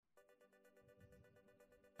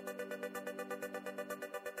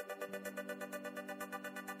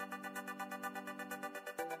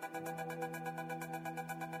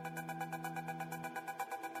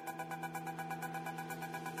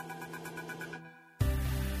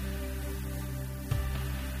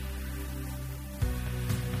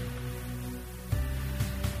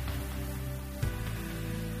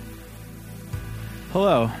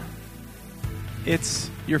Hello. It's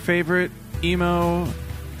your favorite emo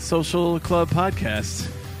social club podcast.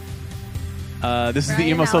 This is the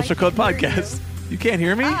Emo Social Club podcast. You can't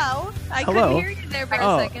hear me? Oh, I Hello? couldn't hear you there for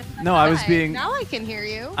a second. No, I was being. Now I can hear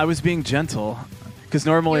you. I was being gentle, because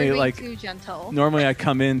normally, You're being like, too gentle. normally I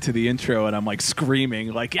come into the intro and I'm like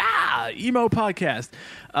screaming, like, "Yeah, emo podcast."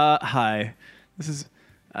 Hi, this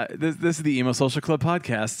is the Emo Social Club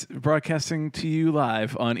podcast, broadcasting to you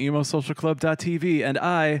live on emosocialclub.tv, and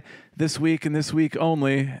I, this week and this week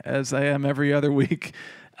only, as I am every other week,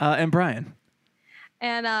 am Brian.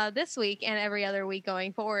 And this week and every other week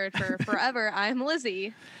going forward for forever, I'm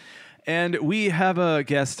Lizzie. And we have a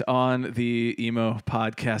guest on the emo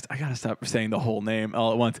podcast. I gotta stop saying the whole name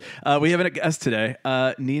all at once. We have a guest today,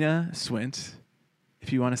 Nina Swint.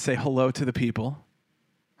 If you want to say hello to the people.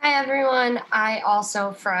 Hi, everyone. I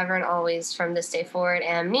also, forever and always, from this day forward,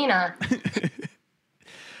 am Nina.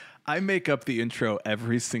 I make up the intro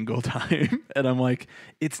every single time, and I'm like,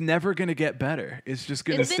 it's never going to get better. It's just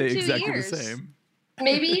going to stay exactly the same.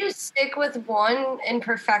 Maybe you stick with one and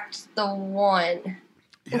perfect the one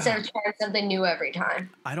instead of trying something new every time.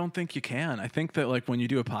 I don't think you can. I think that, like, when you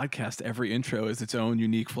do a podcast, every intro is its own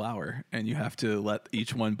unique flower, and you have to let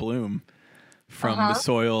each one bloom from the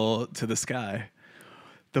soil to the sky.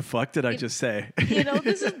 The fuck did I just say? You know,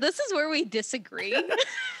 this is where we disagree.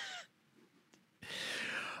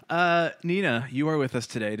 Nina, you are with us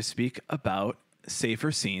today to speak about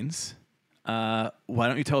safer scenes. Why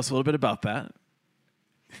don't you tell us a little bit about that?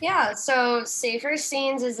 Yeah, so Safer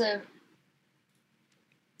Scenes is a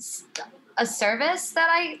service that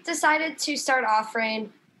I decided to start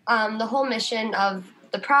offering. The whole mission of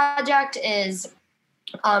the project is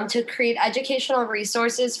to create educational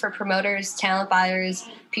resources for promoters, talent buyers,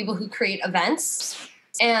 people who create events,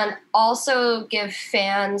 and also give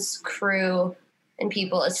fans, crew, and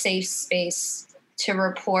people a safe space to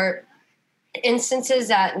report instances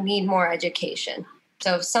that need more education.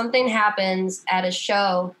 So if something happens at a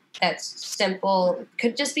show that's simple,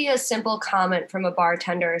 could just be a simple comment from a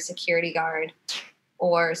bartender or security guard,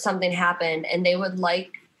 or something happened and they would like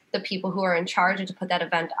the people who are in charge to put that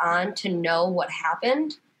event on to know what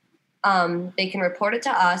happened, they can report it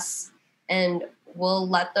to us and we'll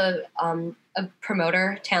let the a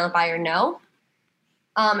promoter, talent buyer know,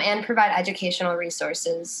 and provide educational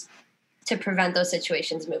resources to prevent those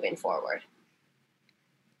situations moving forward.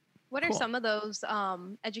 What are some of those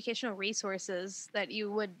educational resources that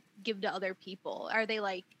you would give to other people? Are they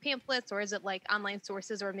like pamphlets, or is it like online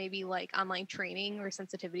sources, or maybe like online training or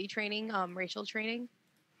sensitivity training, racial training?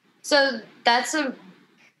 So I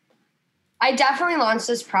definitely launched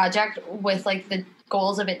this project with like the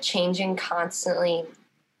goals of it changing constantly,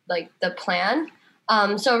 like the plan.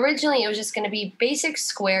 So originally it was just going to be basic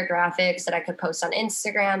square graphics that I could post on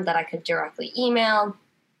Instagram, that I could directly email.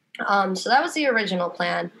 So that was the original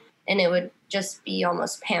plan, and it would just be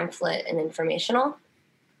almost pamphlet and informational.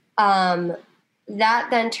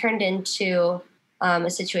 That then turned into a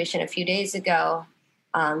situation a few days ago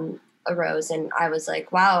arose, and I was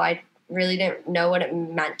like, wow, I really didn't know what it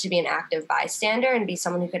meant to be an active bystander and be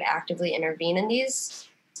someone who could actively intervene in these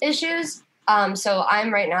issues. So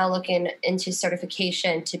I'm right now looking into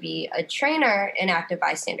certification to be a trainer in active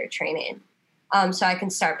bystander training. So I can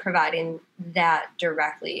start providing that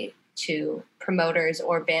directly to promoters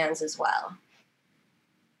or bands as well.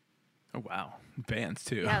 Oh, wow. Bands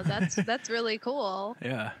too. Yeah, that's really cool.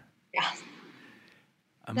 Yeah. Yeah.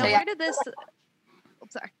 Now, where did this...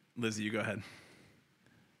 sorry. Lizzie, you go ahead.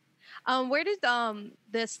 Where did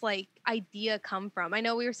this like idea come from? I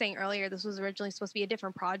know we were saying earlier this was originally supposed to be a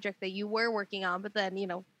different project that you were working on, but then, you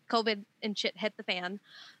know, COVID and shit hit the fan.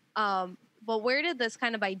 But where did this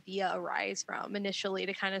kind of idea arise from initially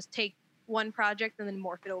to kind of take one project and then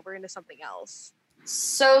morph it over into something else?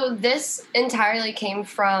 So this entirely came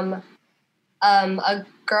from a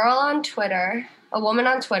girl on Twitter, a woman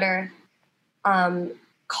on Twitter,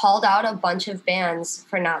 called out a bunch of bands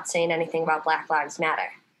for not saying anything about Black Lives Matter.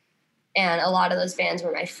 And a lot of those bands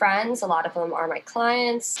were my friends. A lot of them are my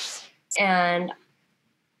clients. And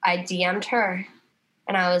I DM'd her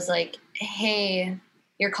and I was like, hey,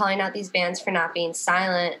 you're calling out these bands for not being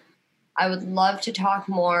silent. I would love to talk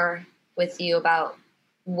more with you about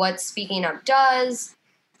what speaking up does,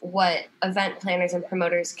 what event planners and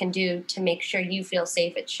promoters can do to make sure you feel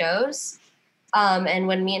safe at shows. And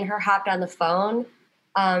when me and her hopped on the phone,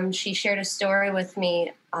 she shared a story with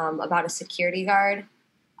me about a security guard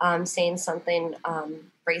saying something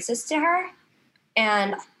racist to her.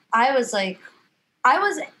 And I was like,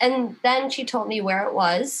 and then she told me where it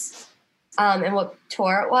was and what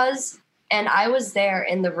tour it was. And I was there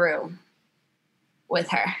in the room with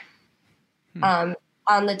her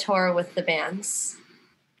on the tour with the bands.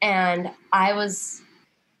 And I was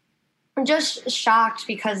just shocked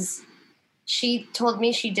because she told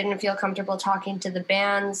me she didn't feel comfortable talking to the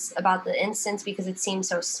bands about the instance because it seemed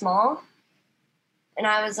so small. And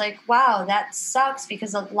I was like, wow, that sucks,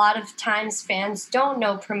 because a lot of times fans don't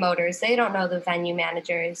know promoters. They don't know the venue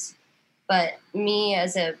managers. But me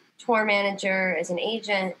as a tour manager, as an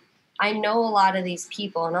agent, I know a lot of these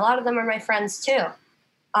people, and a lot of them are my friends too.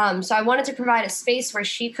 So I wanted to provide a space where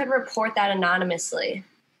she could report that anonymously.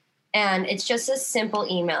 And it's just a simple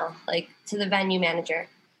email, like to the venue manager.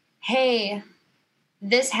 Hey,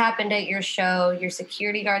 this happened at your show. Your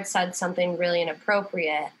security guard said something really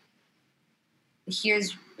inappropriate.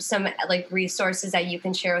 Here's some like resources that you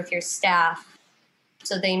can share with your staff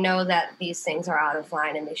so they know that these things are out of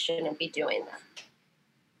line and they shouldn't be doing that.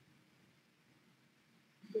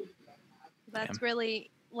 That's really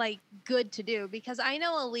like good to do, because I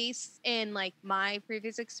know, at least in like my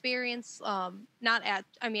previous experience, not at,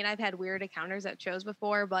 I mean, I've had weird encounters at shows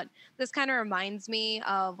before, but this kind of reminds me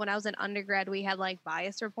of when I was in undergrad, we had like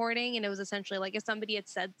bias reporting, and it was essentially like if somebody had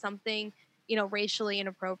said something, you know, racially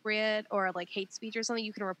inappropriate or like hate speech or something,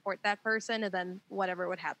 you can report that person, and then whatever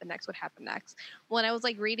would happen next would happen next. When I was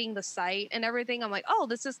like reading the site and everything, I'm like, oh,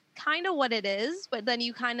 this is kind of what it is, but then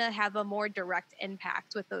you kind of have a more direct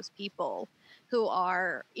impact with those people who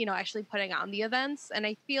are, you know, actually putting on the events. And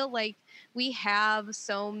I feel like we have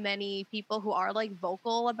so many people who are like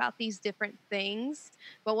vocal about these different things,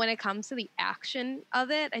 but when it comes to the action of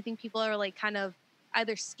it, I think people are like kind of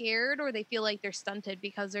either scared or they feel like they're stunted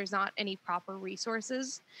because there's not any proper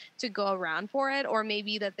resources to go around for it. Or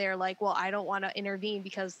maybe that they're like, well, I don't want to intervene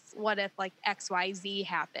because what if like XYZ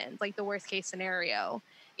happens, like the worst case scenario,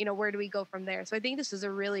 you know, where do we go from there? So I think this is a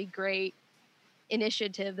really great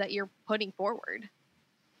initiative that you're putting forward.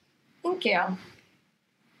 Thank you.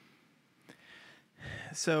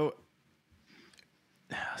 So,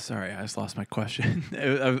 sorry, I just lost my question.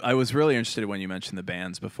 I was really interested when you mentioned the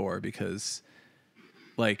bands before, because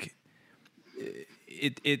like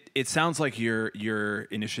it sounds like your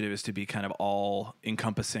initiative is to be kind of all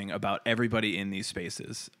encompassing about everybody in these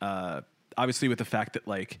spaces. Obviously with the fact that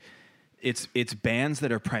like it's bands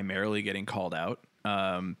that are primarily getting called out.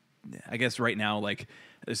 I guess right now, like,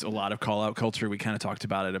 there's a lot of call out culture. We kind of talked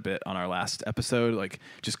about it a bit on our last episode, like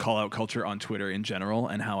just call out culture on Twitter in general,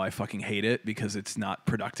 and how I fucking hate it because it's not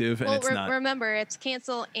productive. And well, it's not. Remember, it's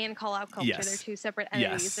cancel and call out culture. Yes. They're two separate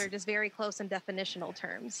entities. Yes. They're just very close in definitional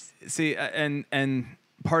terms. See, and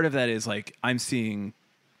part of that is like I'm seeing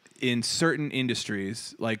in certain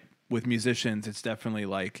industries, like with musicians, it's definitely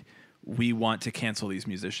like we want to cancel these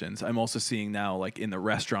musicians. I'm also seeing now, like in the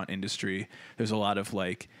restaurant industry, there's a lot of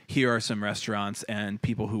like, here are some restaurants and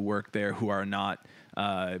people who work there who are not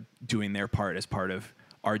doing their part as part of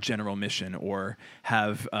our general mission, or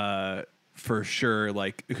have for sure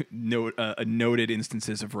like noted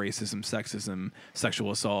instances of racism, sexism, sexual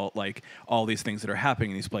assault, like all these things that are happening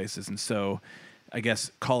in these places. And so I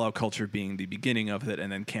guess call out culture being the beginning of it,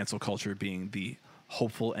 and then cancel culture being the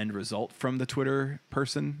hopeful end result from the Twitter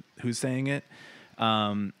person who's saying it.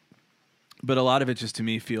 But a lot of it just to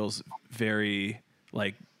me feels very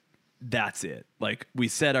like that's it. Like we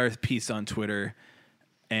said our piece on Twitter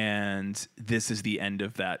and this is the end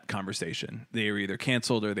of that conversation. They are either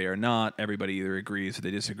canceled or they are not. Everybody either agrees or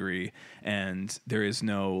they disagree, and there is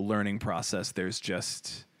no learning process. There's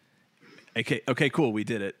just okay, cool, we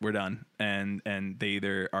did it, we're done, and they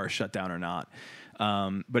either are shut down or not.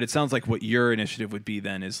 But it sounds like what your initiative would be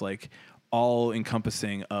then is like all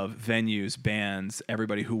encompassing of venues, bands,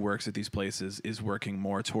 everybody who works at these places is working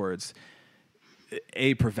more towards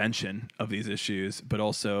a prevention of these issues, but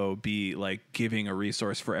also be like giving a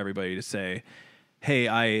resource for everybody to say, hey,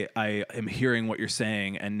 I am hearing what you're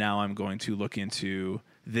saying, and now I'm going to look into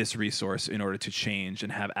this resource in order to change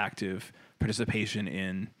and have active participation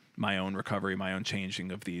in my own recovery, my own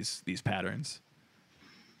changing of these patterns.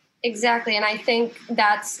 Exactly. And I think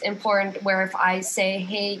that's important, where if I say,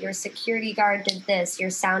 hey, your security guard did this,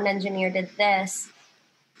 your sound engineer did this,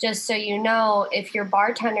 just so you know, if your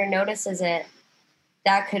bartender notices it,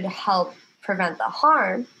 that could help prevent the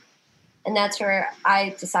harm. And that's where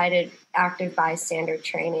I decided active bystander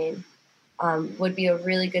training would be a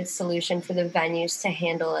really good solution for the venues to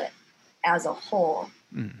handle it as a whole.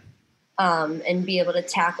 And be able to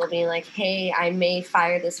tackle being like, hey, I may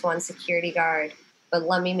fire this one security guard, but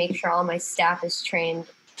let me make sure all my staff is trained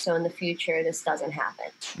so in the future this doesn't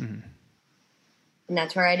happen. And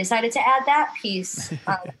that's where I decided to add that piece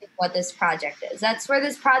of what this project is. That's where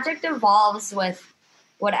this project evolves with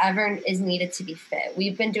whatever is needed to be fit.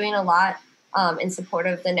 We've been doing a lot in support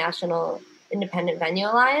of the National Independent Venue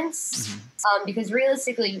Alliance because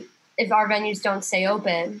realistically, if our venues don't stay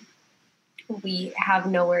open, we have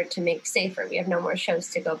nowhere to make safer. We have no more shows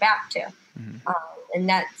to go back to. And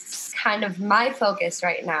that's kind of my focus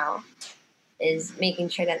right now, is making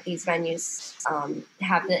sure that these venues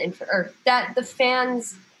have that the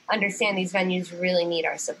fans understand these venues really need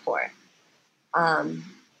our support. And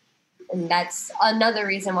that's another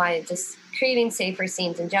reason why just creating safer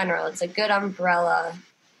scenes in general, it's a good umbrella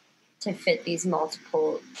to fit these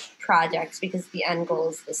multiple projects because the end goal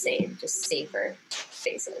is the same, just safer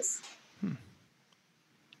spaces.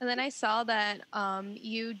 And then I saw that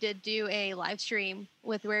you did do a live stream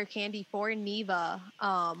with Rare Candy for Neva.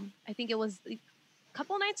 I think it was a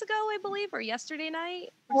couple nights ago, I believe, or yesterday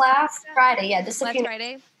night. Last Friday, yeah. Last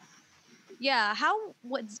Friday. Yeah, how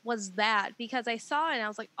was that? Because I saw it and I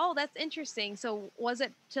was like, oh, that's interesting. So was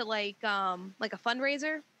it to like a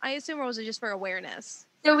fundraiser, I assume, or was it just for awareness?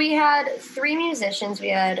 So we had 3 musicians. We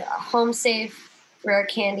had Home Safe, Rare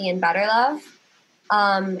Candy, and Better Love.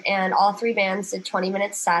 And all 3 bands did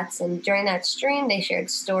 20-minute sets. And during that stream, they shared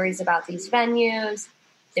stories about these venues,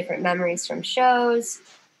 different memories from shows.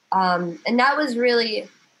 And that was really,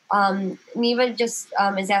 Neva just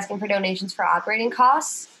is asking for donations for operating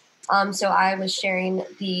costs. So I was sharing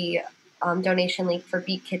the donation link for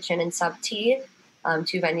Beat Kitchen and Sub T,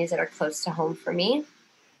 2 venues that are close to home for me,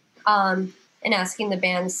 and asking the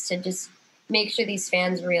bands to just make sure these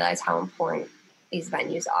fans realize how important these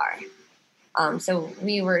venues are. So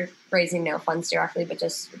we were raising no funds directly, but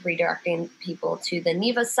just redirecting people to the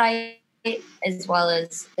Neva site as well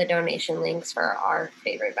as the donation links for our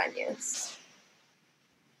favorite venues.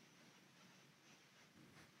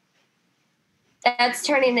 That's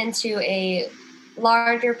turning into a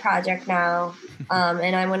larger project now,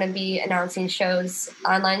 and I'm going to be announcing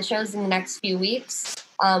online shows in the next few weeks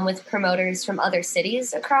with promoters from other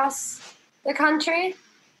cities across the country,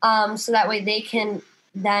 so that way they can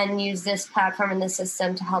then use this platform and the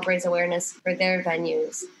system to help raise awareness for their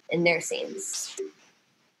venues and their scenes.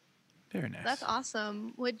 Very nice. That's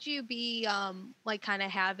awesome. Would you be like kind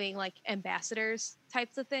of having like ambassadors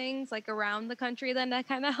types of things like around the country then that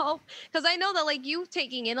kind of help? Because I know that like you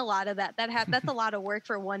taking in a lot of that's a lot of work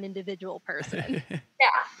for one individual person. Yeah.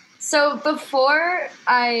 So before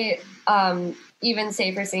I even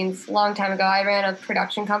Safer Scenes, a long time ago, I ran a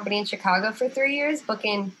production company in Chicago for 3 years,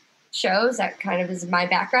 booking shows. That kind of is my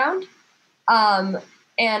background. And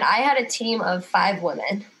I had a team of 5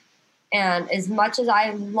 women. And as much as I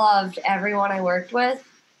loved everyone I worked with,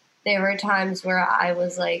 there were times where I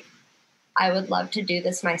was like, I would love to do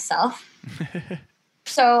this myself.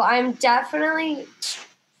 So I'm definitely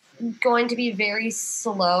going to be very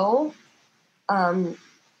slow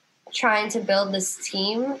trying to build this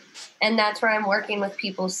team. And that's where I'm working with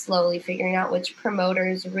people slowly, figuring out which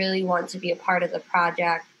promoters really want to be a part of the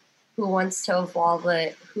project, who wants to evolve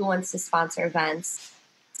it, who wants to sponsor events,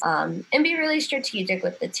 and be really strategic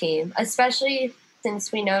with the team, especially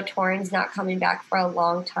since we know touring's not coming back for a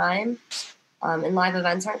long time, and live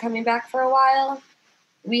events aren't coming back for a while.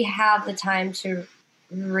 We have the time to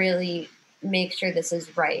really make sure this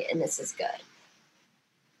is right and this is good.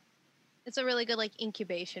 It's a really good like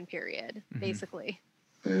incubation period, basically.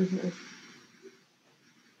 Mm-hmm.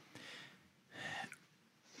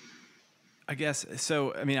 I guess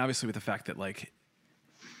so. I mean, obviously, with the fact that like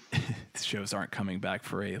shows aren't coming back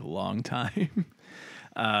for a long time,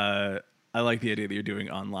 I like the idea that you're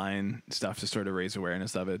doing online stuff to sort of raise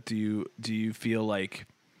awareness of it. Do you feel like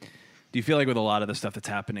with a lot of the stuff that's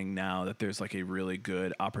happening now that there's like a really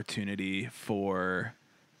good opportunity for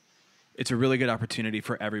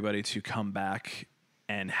everybody to come back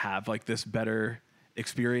and have like this better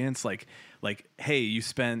experience? Like, hey, you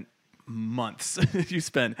spent months, you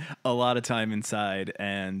spent a lot of time inside,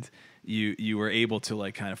 and you were able to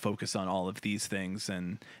like kind of focus on all of these things,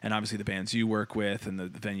 and obviously the bands you work with and the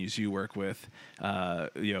venues you work with,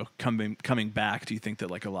 coming back. Do you think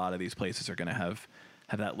that like a lot of these places are going to have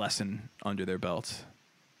that lesson under their belts?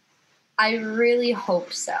 I really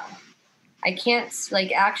hope so. I can't,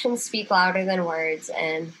 like, actions speak louder than words,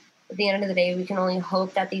 and at the end of the day, we can only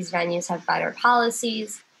hope that these venues have better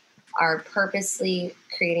policies, are purposely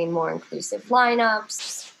creating more inclusive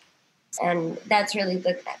lineups, And that's really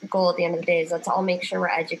the goal at the end of the day, is let's all make sure we're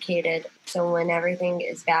educated. So when everything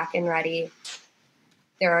is back and ready,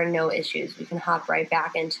 there are no issues. We can hop right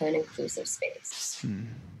back into an inclusive space.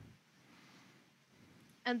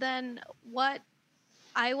 And then what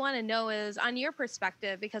I want to know is, on your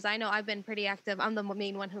perspective, because I know I've been pretty active. I'm the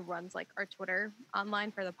main one who runs like our Twitter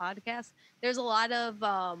online for the podcast. There's a lot of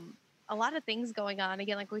things going on.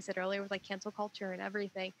 Again, like we said earlier, with like cancel culture and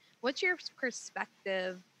everything. What's your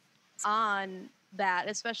perspective on that,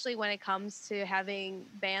 especially when it comes to having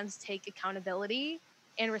bands take accountability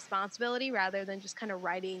and responsibility rather than just kind of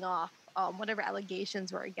writing off whatever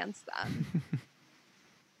allegations were against them?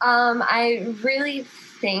 I really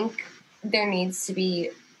think there needs to be,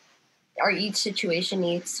 or each situation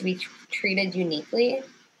needs to be treated uniquely.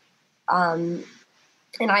 And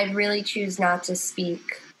I really choose not to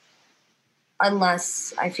speak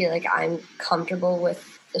unless I feel like I'm comfortable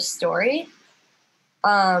with the story.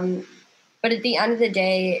 But at the end of the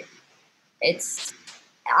day,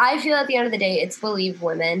 I feel at the end of the day, it's believe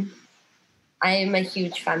women. I am a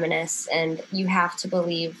huge feminist, and you have to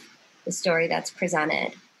believe the story that's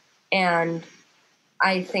presented. And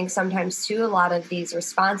I think sometimes too, a lot of these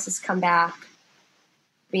responses come back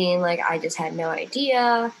being like, I just had no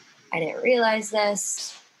idea. I didn't realize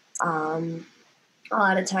this. A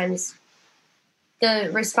lot of times the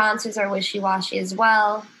responses are wishy-washy as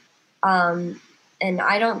well. And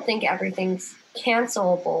I don't think everything's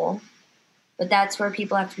cancelable, but that's where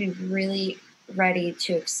people have to be really ready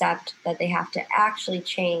to accept that they have to actually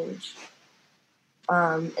change.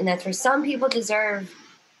 And that's where some people deserve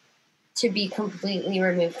to be completely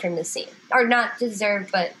removed from the scene. Or not deserve,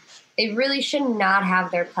 but they really should not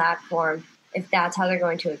have their platform if that's how they're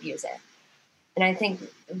going to abuse it. And I think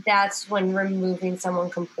that's when removing someone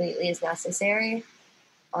completely is necessary.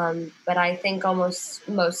 But I think almost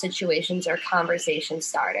most situations are conversation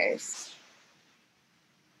starters.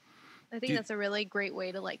 I think that's a really great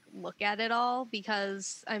way to like look at it all,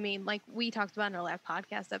 because I mean, like we talked about in our last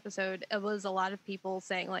podcast episode, it was a lot of people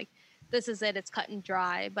saying like, this is it, it's cut and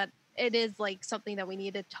dry, but it is like something that we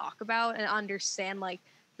need to talk about and understand, like,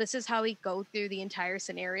 this is how we go through the entire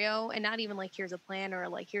scenario, and not even like, here's a plan or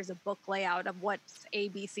like, here's a book layout of what's A,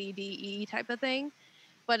 B, C, D, E type of thing.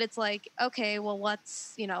 But it's like, okay, well,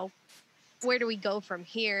 what's, where do we go from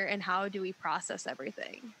here and how do we process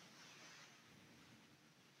everything?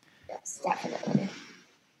 Yes, definitely.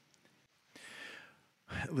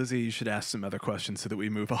 Lizzie, you should ask some other questions so that we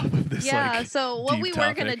move off of this. Yeah. So what deep we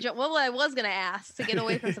topic. were gonna, what I was gonna ask to get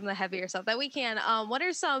away from some of the heavier stuff that we can. What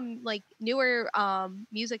are some like newer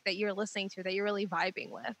music that you're listening to that you're really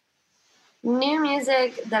vibing with? New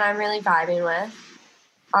music that I'm really vibing with.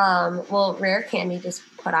 Well, Rare Candy just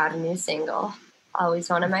put out a new single. Always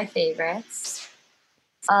one of my favorites.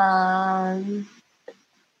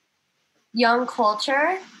 Young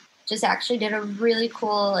Culture just actually did a really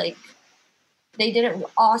cool, like, they did an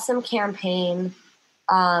awesome campaign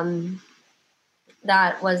that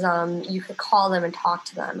was, you could call them and talk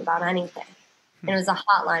to them about anything. And it was a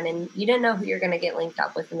hotline, and you didn't know who you're going to get linked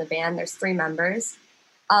up with in the band. There's 3 members.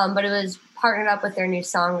 But it was partnered up with their new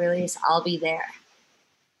song release, I'll Be There.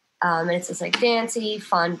 And it's this like dancey,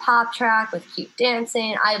 fun pop track with cute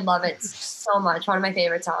dancing. I love it so much. One of my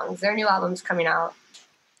favorite songs. Their new album's coming out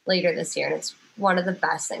later this year, and it's one of the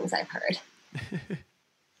best things I've heard.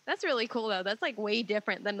 That's really cool, though. That's like way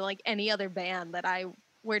different than like any other band that I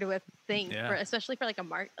were to think, for, especially for like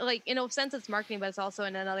a like, in a sense it's marketing, but it's also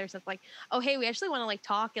in another sense like, oh, hey, we actually want to like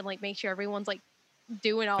talk and like make sure everyone's like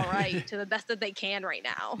doing all right to the best that they can right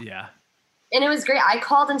now. Yeah. And it was great. I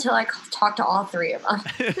called until I talked to all 3 of them.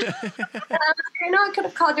 And I was like, I know I could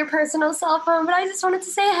have called your personal cell phone, but I just wanted to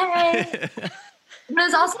say hey. But it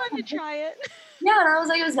was also fun to try it. Yeah, and I was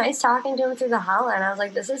like, it was nice talking to him through the hotline. I was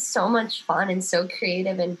like, this is so much fun and so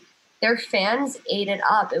creative, and their fans ate it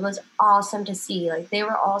up. It was awesome to see. Like, they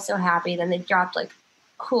were all so happy. Then they dropped like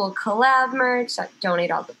cool collab merch that donate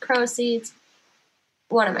all the proceeds.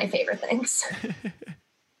 One of my favorite things.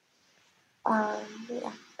 Yeah.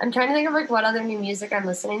 I'm trying to think of like what other new music I'm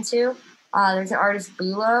listening to. There's an artist,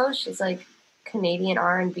 Bulo. She's like Canadian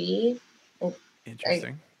R&B. Interesting.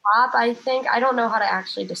 Like, pop, I think. I don't know how to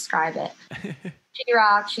actually describe it.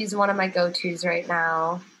 She-Rock, she's one of my go-tos right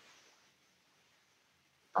now.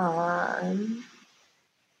 I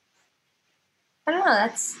don't know.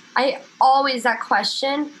 That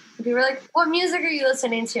question. People are like, what music are you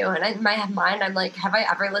listening to? And in my mind, I'm like, have I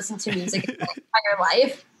ever listened to music in my entire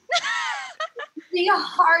life? The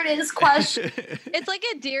hardest question. It's like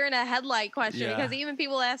a deer in a headlight question, because even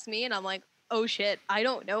people ask me and I'm like, oh shit, I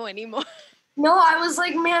don't know anymore. No, I was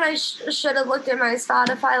like, man, I should have looked at my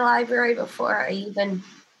Spotify library before I even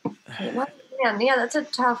Man, yeah, that's a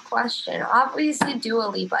tough question. Obviously, Dua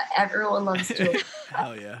Lipa. Everyone loves Dua Lipa.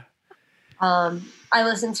 Hell yeah. I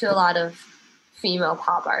listen to a lot of female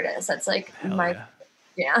pop artists. That's like Hell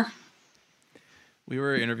yeah. We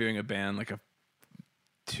were interviewing a band like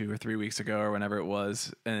 2 or 3 weeks ago or whenever it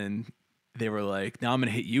was, and they were like, "Now I'm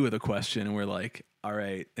gonna hit you with a question," and we're like, "All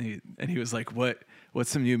right." And he was like, What's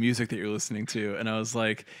some new music that you're listening to?" And I was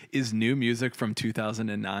like, "Is new music from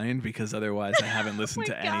 2009? Because otherwise, I haven't listened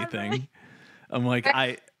to anything." Ryan. I'm like,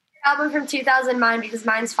 Album from 2009 because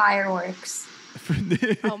mine's Fireworks.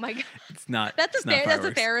 Oh my god, it's not. that's it's a not fair. That's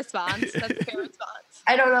a fireworks. fair response. That's a fair response.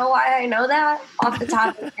 I don't know why I know that off the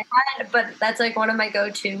top of my head, but that's like one of my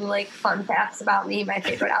go-to like fun facts about me. My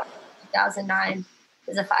favorite album from 2009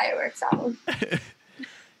 is a Fireworks album.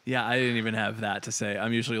 Yeah, I didn't even have that to say.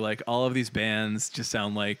 I'm usually like, all of these bands just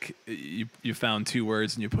sound like you found 2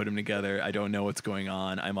 words and you put them together. I don't know what's going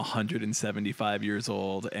on. I'm 175 years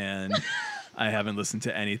old and I haven't listened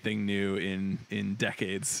to anything new in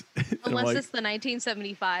decades. Unless like, it's the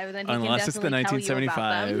 1975, then he can unless it's the definitely tell you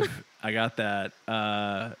about them. 1975, I got that.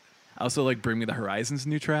 I also like Bring Me the Horizon's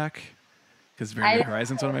new track because Bring Me the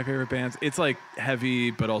Horizon's one of my favorite bands. It's like heavy,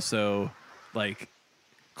 but also like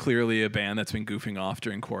clearly a band that's been goofing off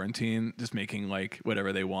during quarantine, just making like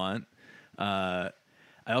whatever they want. I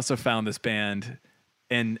also found this band,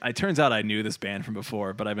 and it turns out I knew this band from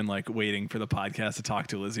before, but I've been like waiting for the podcast to talk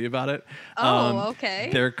to Lizzie about it. Okay.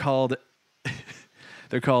 They're called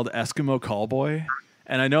Eskimo Callboy,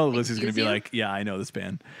 and I know Lizzie's going to be like, "Yeah, I know this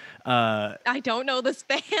band." I don't know this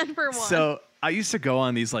band for one. So I used to go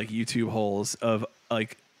on these like YouTube holes of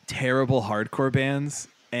like terrible hardcore bands,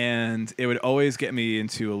 and it would always get me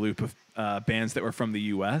into a loop of bands that were from the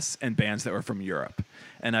US and bands that were from Europe.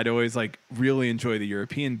 And I'd always like really enjoy the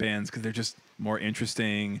European bands because they're just more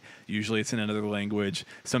interesting. Usually it's in another language.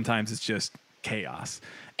 Sometimes it's just chaos.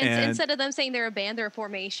 And instead of them saying they're a band, they're a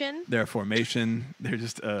formation. They're a formation. They're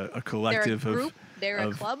just a collective. They're a group. They're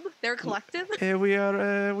a club. They're a collective. We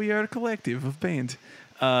are a collective of band.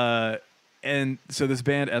 And so this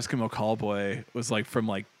band Eskimo Callboy was like from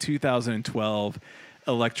like 2012,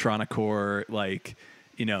 electronicore, like,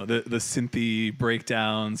 you know, the synthy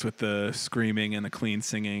breakdowns with the screaming and the clean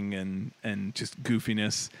singing and just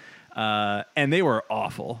goofiness. And they were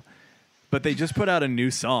awful, but they just put out a new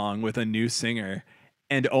song with a new singer,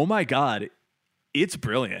 and oh my God, it's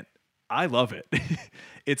brilliant. I love it.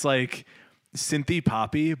 It's like synthy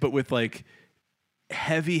poppy, but with like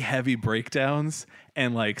heavy breakdowns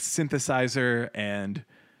and like synthesizer. And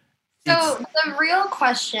so the real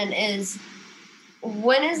question is,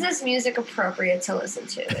 when is this music appropriate to listen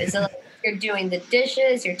to? Is it like you're doing the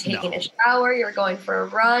dishes, you're taking a shower, you're going for a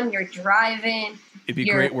run, you're driving? It'd be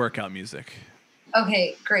great workout music.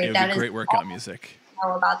 Okay, great. That is great workout music. I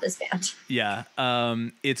know about this band. Yeah.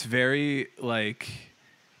 It's very like,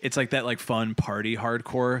 it's like that like fun party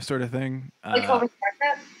hardcore sort of thing. Like Home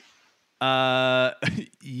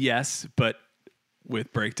yes, but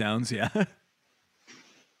with breakdowns, yeah. So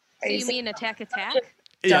you mean Attack?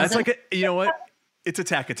 Yeah, it's like you know what? It's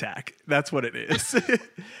Attack. That's what it is.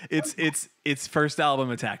 it's first album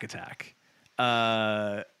Attack.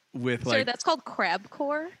 With like, so that's called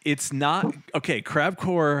crabcore. It's not okay.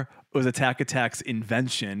 Crabcore was Attack's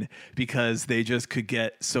invention because they just could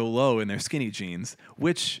get so low in their skinny jeans,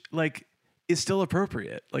 which like is still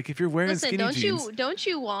appropriate. Like if you're wearing skinny jeans, don't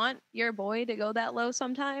you want your boy to go that low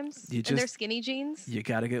sometimes in their skinny jeans? You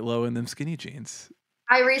got to get low in them skinny jeans.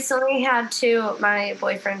 I recently my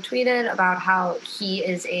boyfriend tweeted about how he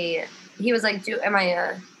was like, am I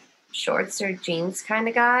a shorts or jeans kind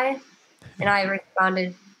of guy? And I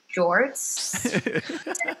responded, jorts.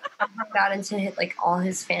 I got into hit like all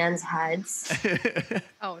his fans' heads.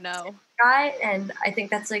 Oh no. And I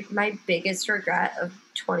think that's like my biggest regret of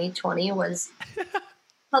 2020 was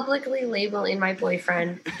publicly labeling my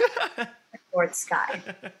boyfriend a shorts guy.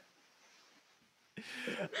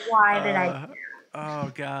 Why did I do that?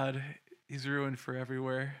 Oh God, he's ruined for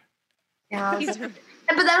everywhere. Yeah, but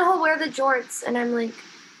then he'll wear the jorts, and I'm like,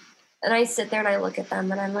 and I sit there and I look at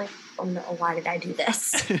them, and I'm like, oh no, why did I do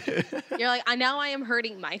this? You're like, now I am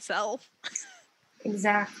hurting myself.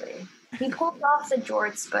 Exactly. He pulled off the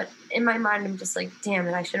jorts, but in my mind, I'm just like, damn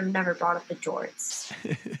it, I should have never brought up the jorts.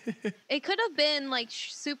 It could have been like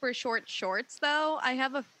super short shorts, though. I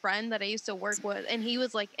have a friend that I used to work with, and he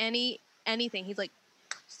was like anything. He's like,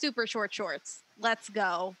 super short shorts. Let's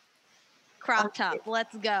go. Crop top.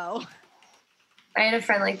 Let's go. I had a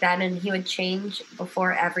friend like that, and he would change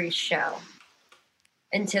before every show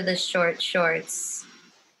into the short shorts.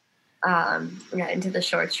 Into the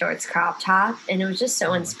short shorts crop top, and it was just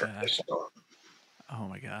so inspirational. Oh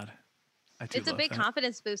my God. It's a big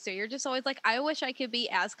confidence booster. You're just always like, I wish I could be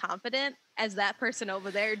as confident as that person over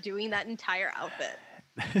there doing that entire outfit.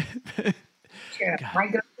 True. My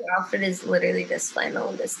go-to outfit is literally this flannel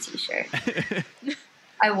and this t-shirt.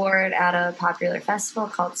 I wore it at a popular festival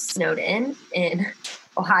called Snowed In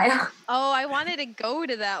Ohio. Oh, I wanted to go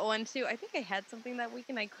to that one too. I think I had something that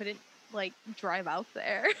weekend. I couldn't like drive out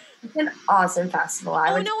there. It's an awesome festival.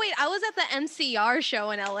 No, wait. I was at the NCR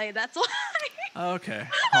show in LA. That's why. Okay.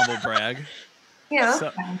 Humble brag.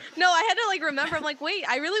 Yeah. No, I had to like remember. I'm like, wait,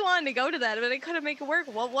 I really wanted to go to that, but I couldn't make it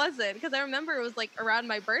work. What was it? Because I remember it was like around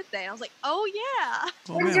my birthday. And I was like, oh yeah.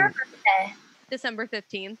 When's your birthday? December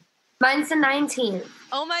 15th. Mine's the 19th.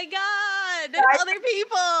 Oh my God. There's other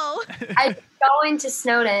people. I've been going to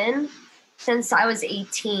Snowed In since I was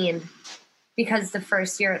 18 because the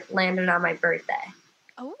first year it landed on my birthday.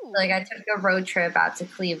 Oh. Like I took a road trip out to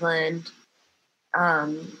Cleveland.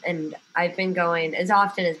 And I've been going as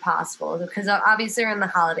often as possible because obviously around the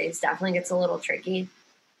holidays definitely gets a little tricky.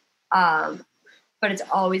 But it's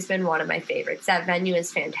always been one of my favorites. That venue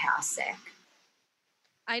is fantastic.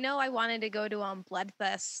 I know I wanted to go to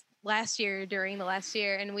Bloodfest during the last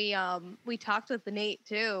year, and we talked with Nate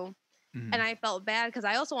too. Mm-hmm. And I felt bad because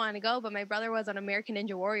I also wanted to go, but my brother was an American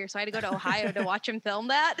Ninja Warrior, so I had to go to Ohio to watch him film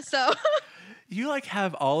that. So you like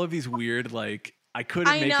have all of these weird like I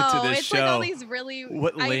couldn't make it to this it's show. Like all these really,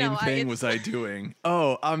 what lame thing was I doing?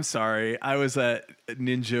 Oh, I'm sorry. I was a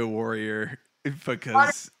Ninja Warrior because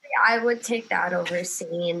honestly, I would take that over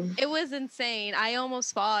scene. It was insane. I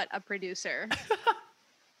almost fought a producer.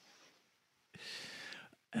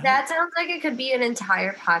 That sounds like it could be an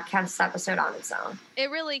entire podcast episode on its own. It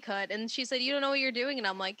really could. And she said, "You don't know what you're doing," and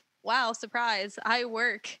I'm like, wow, surprise. I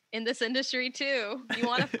work in this industry too. You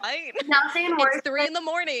want to fight? Nothing worse. It's 3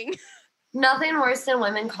 a.m. Nothing worse than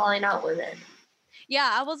women calling out women. Yeah,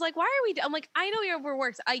 I was like, why are we? I'm like, I know you're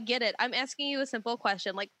overworked. I get it. I'm asking you a simple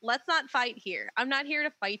question. Like, let's not fight here. I'm not here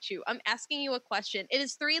to fight you. I'm asking you a question. It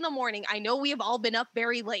is 3 a.m. I know we have all been up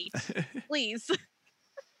very late. Please.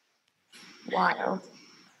 Wild.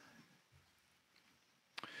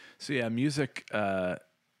 So yeah, music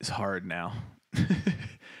is hard now.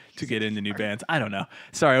 To get into new bands. I don't know.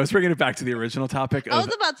 Sorry, I was bringing it back to the original topic. I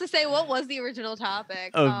was about to say, what was the original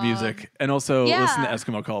topic? Of music. And also listen to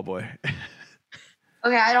Eskimo Callboy.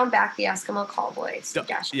 Okay, I don't back the Eskimo Callboy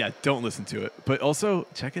suggestion. Yeah, don't listen to it. But also,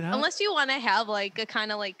 check it out. Unless you want to have like a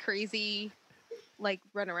kind of like crazy like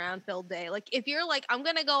run around filled day. Like if you're like, I'm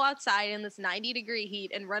going to go outside in this 90-degree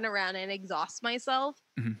heat and run around and exhaust myself,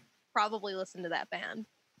 probably listen to that band.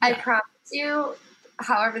 I promise you,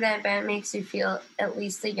 however that band makes you feel, at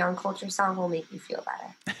least the Young Culture song will make you feel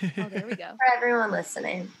better. Oh, there we go. For everyone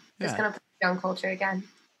listening, just gonna put Young Culture again.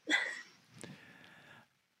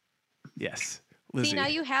 Yes, Lizzie. See, now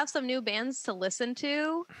you have some new bands to listen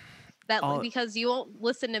to. Because you won't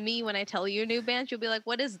listen to me when I tell you new bands, you'll be like,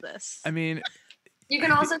 "What is this?" I mean, you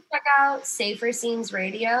can also check out Safer Scenes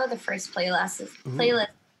Radio. The first playlist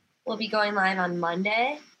will be going live on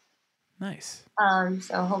Monday. Nice.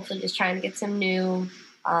 So hopefully just trying to get some new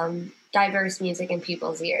diverse music in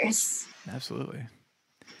people's ears. Absolutely.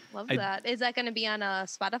 Love that. Is that going to be on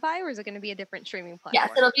Spotify or is it going to be a different streaming platform?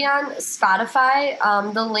 Yes, it'll be on Spotify.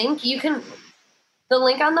 The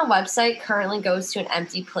link on the website currently goes to an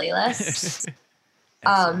empty playlist.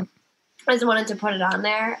 I just wanted to put it on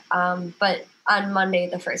there. But on Monday,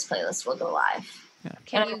 the first playlist will go live. Yeah.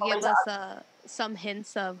 Can you give us some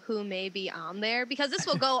hints of who may be on there? Because this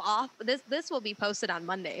will go off. This will be posted on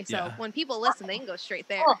Monday. So when people listen, they can go straight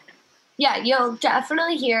there. Cool. Yeah, you'll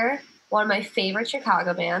definitely hear one of my favorite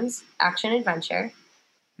Chicago bands, Action Adventure.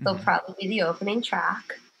 They'll probably be the opening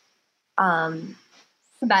track.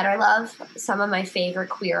 Better Love, some of my favorite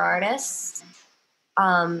queer artists.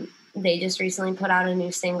 They just recently put out a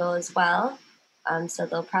new single as well. So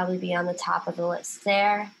they'll probably be on the top of the list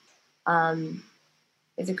there.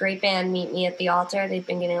 There's a great band, Meet Me at the Altar. They've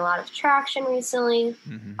been getting a lot of traction recently.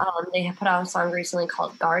 They have put out a song recently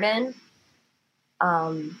called Garden.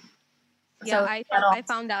 I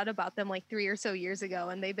found out about them like 3 or so years ago,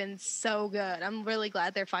 and they've been so good. I'm really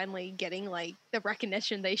glad they're finally getting like the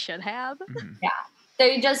recognition they should have. Yeah.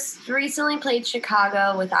 They just recently played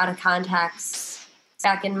Chicago with Out of Context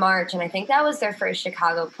back in March, and I think that was their first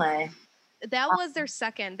Chicago play. That was their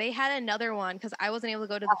second. They had another one because I wasn't able to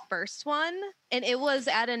go to the first one, and it was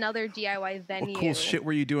at another DIY venue. What cool shit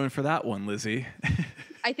were you doing for that one, Lizzie?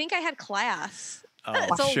 I think I had class, so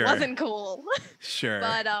it wasn't cool. Sure.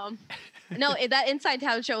 But no, that Inside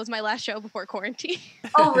Town show was my last show before quarantine.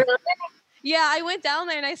 Oh, really? Yeah, I went down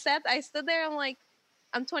there and I stood there. I'm like,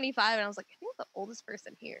 I'm 25, and I was like, I think I'm the oldest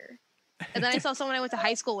person here. And then I saw someone I went to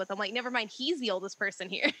high school with. I'm like, never mind, he's the oldest person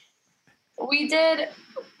here. We did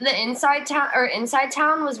the Inside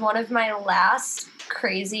Town was one of my last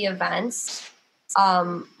crazy events.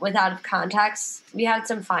 With Out of Context, we had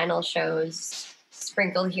some final shows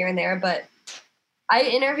sprinkled here and there, but I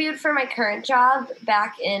interviewed for my current job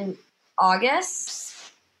back in August,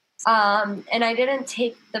 and I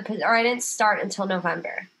didn't start until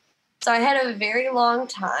November. So I had a very long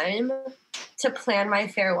time to plan my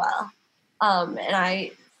farewell, and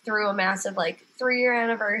I threw a massive 3-year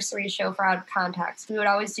anniversary show for Out of Context. We would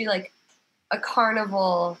always do a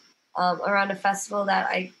carnival around a festival that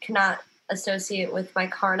I cannot associate with my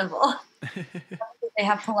carnival. They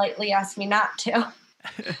have politely asked me not to.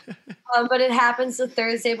 But it happens the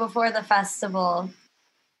Thursday before the festival.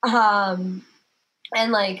 And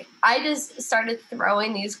I just started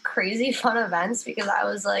throwing these crazy fun events because I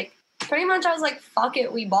was fuck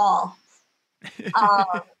it, we ball.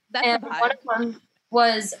 And one of them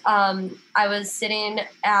was I was sitting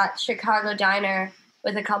at Chicago Diner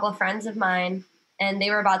with a couple of friends of mine, and they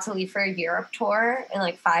were about to leave for a Europe tour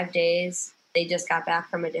in 5 days. They just got back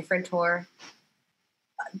from a different tour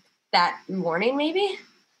that morning, maybe.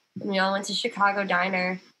 And we all went to Chicago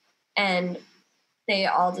Diner, and they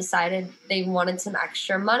all decided they wanted some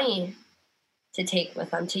extra money to take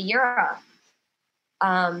with them to Europe.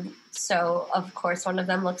 So, of course, one of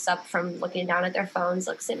them looks up from looking down at their phones,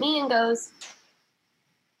 looks at me and goes,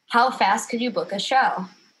 "How fast could you book a show?"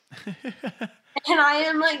 And I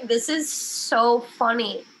am like, this is so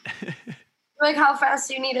funny. How fast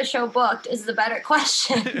do you need a show booked is the better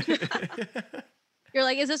question. You're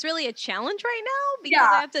like, is this really a challenge right now? Because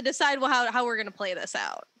I have to decide how we're going to play this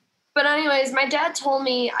out. But anyways, my dad told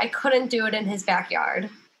me I couldn't do it in his backyard.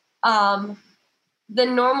 The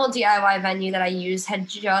normal DIY venue that I use had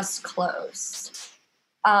just closed.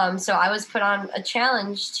 So I was put on a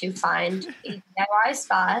challenge to find a DIY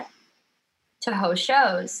spot to host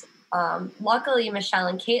shows. Luckily, Michelle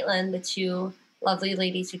and Caitlin, the two lovely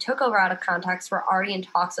ladies who took over Out of Context, were already in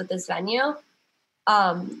talks with this venue.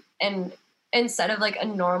 And instead of a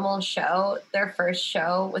normal show, their first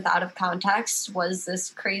show with Out of Context was this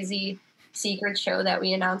crazy secret show that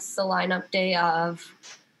we announced the lineup day of.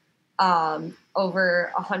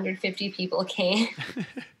 Over 150 people came.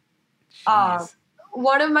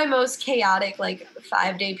 One of my most chaotic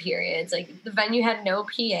 5-day periods. The venue had no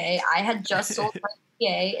PA. I had just sold my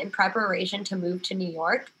PA in preparation to move to New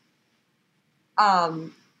York.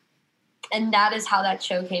 And that is how that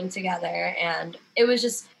show came together. And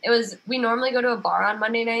we normally go to a bar on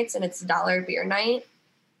Monday nights, and it's $1 beer night.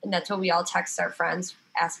 And that's what we all text our friends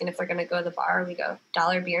asking if they're going to go to the bar. We go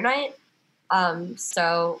 $1 beer night.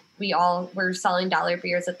 So we all were selling $1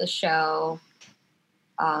 beers at the show.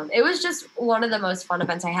 It was just one of the most fun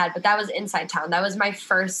events I had, but that was Inside Town. That was my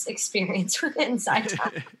first experience with Inside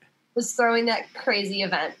Town, was throwing that crazy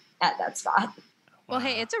event at that spot. Well,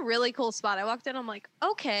 hey, it's a really cool spot. I walked in, I'm like,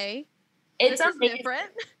 okay, this is different.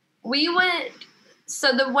 We went,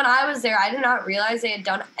 when I was there, I did not realize they had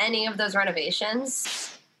done any of those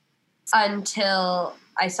renovations until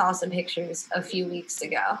I saw some pictures a few weeks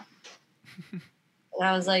ago. And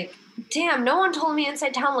I was like, damn, no one told me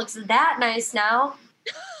Inside Town looks that nice now.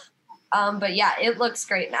 But yeah, it looks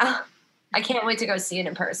great now. I can't wait to go see it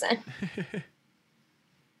in person.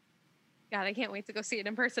 God, I can't wait to go see it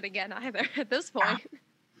in person again either at this point.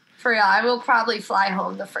 For real, I will probably fly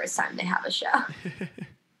home the first time they have a show.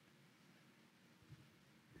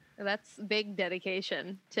 That's big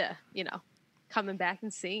dedication to, coming back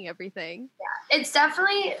and seeing everything. Yeah, it's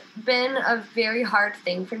definitely been a very hard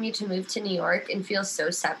thing for me to move to New York and feel so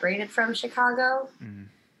separated from Chicago.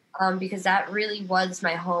 Because that really was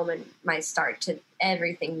my home and my start to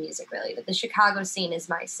everything music related. The Chicago scene is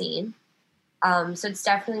my scene. So it's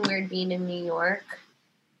definitely weird being in New York,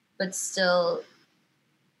 but still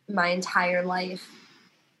my entire life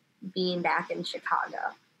being back in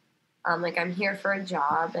Chicago. I'm here for a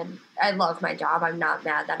job, and I love my job. I'm not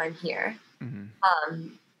mad that I'm here.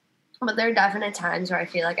 But there are definite times where I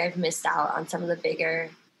feel like I've missed out on some of the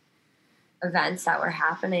bigger events that were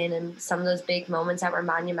happening and some of those big moments that were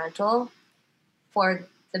monumental for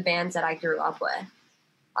the bands that I grew up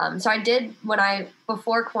with. So I did,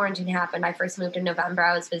 before quarantine happened, I first moved in November.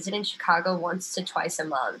 I was visiting Chicago once to twice a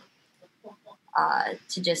month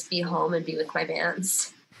to just be home and be with my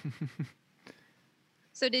bands.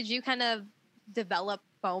 So did you kind of develop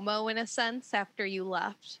FOMO in a sense after you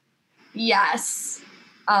left? Yes.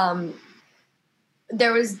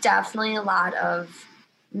 There was definitely a lot of,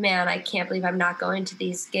 man, I can't believe I'm not going to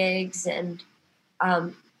these gigs. And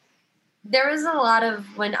there was a lot of,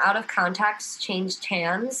 when Out of Context changed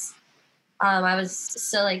hands, I was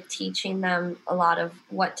still teaching them a lot of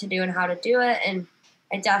what to do and how to do it. And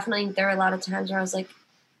there were a lot of times where I was like,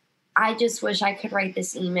 I just wish I could write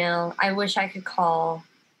this email. I wish I could call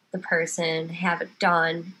the person, have it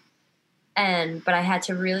done. But I had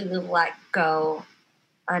to really let go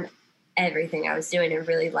on everything I was doing and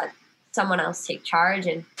really let someone else take charge.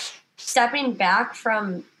 And stepping back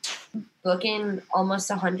from booking almost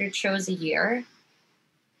 100 shows a year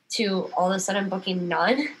to all of a sudden booking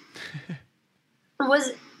none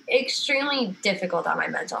was extremely difficult on my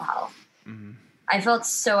mental health. Mm-hmm. I felt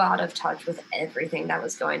so out of touch with everything that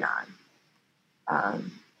was going on.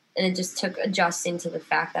 And it just took adjusting to the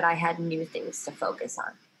fact that I had new things to focus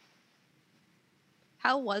on.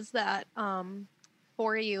 How was that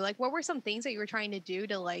for you? Like, what were some things that you were trying to do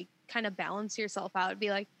to, like, kind of balance yourself out?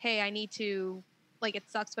 Be like, hey, I need to, like, it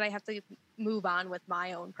sucks, but I have to move on with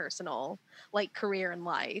my own personal, like, career and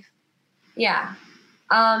life. Yeah.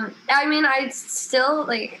 I mean, I still,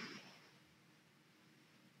 like,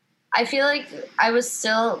 I feel like I was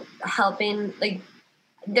still helping, like,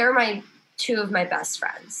 they're two of my best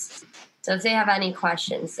friends. So if they have any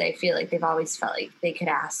questions, they feel like they've always felt like they could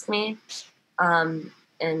ask me.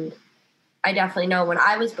 And I definitely know when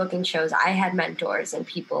I was booking shows, I had mentors and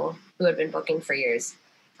people who had been booking for years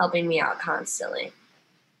helping me out constantly.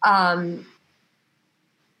 But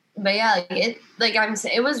yeah,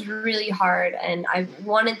 it was really hard, and I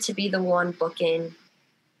wanted to be the one booking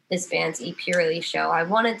this band's EP release show. I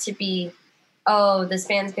wanted to be, this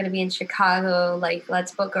band's going to be in Chicago. Like,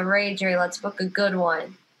 let's book a rager. Let's book a good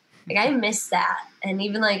one. Like, I miss that. And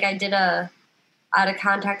even, like, I did out of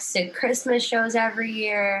context did Christmas shows every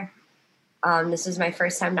year. This was my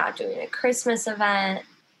first time not doing a Christmas event.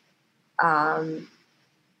 And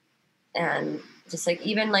just, like,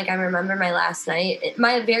 even, like, I remember my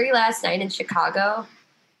very last night in Chicago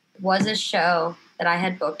was a show that I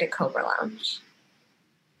had booked at Cobra Lounge.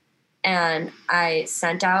 And I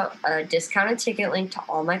sent out a discounted ticket link to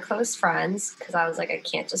all my close friends because I was like, I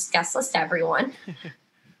can't just guest list everyone.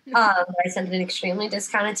 I sent an extremely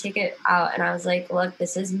discounted ticket out, and I was like, look,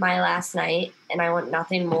 this is my last night, and I want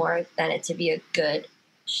nothing more than it to be a good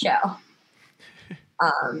show.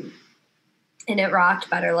 And it rocked.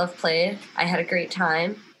 Better Love played. I had a great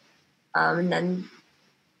time. And then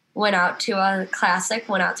went out to a classic,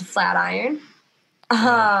 went out to Flatiron.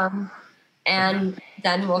 And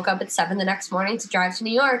then woke up at 7 the next morning to drive to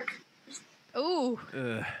New York. Ooh.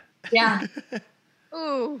 Yeah.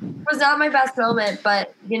 Ooh. It was not my best moment,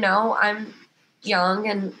 but, I'm young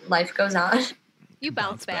and life goes on. You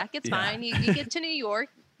bounce back. It's fine. You get to New York,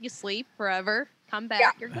 you sleep forever, come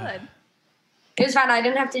back, you're good. It was fine. I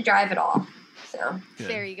didn't have to drive at all. So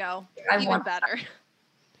there you go. Even better.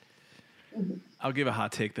 I'll give a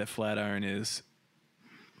hot take that Flatiron is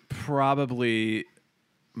probably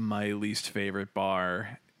my least favorite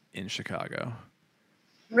bar in Chicago.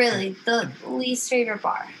 Really? The least favorite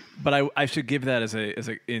bar? But I should give that as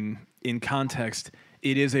a in context.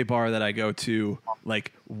 It is a bar that I go to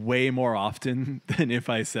like way more often than if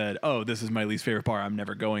I said, "Oh, this is my least favorite bar. I'm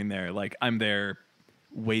never going there." Like, I'm there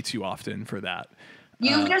way too often for that.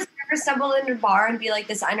 You've just never stumbled into a bar and be like,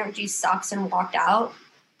 "This energy sucks," and walked out.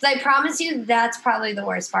 Because I promise you, that's probably the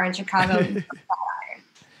worst bar in Chicago.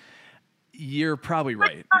 You're probably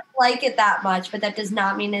right. I don't like it that much, but that does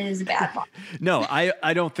not mean it is a bad bar. No,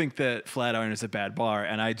 I don't think that Flatiron is a bad bar,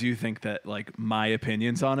 and I do think that, like, my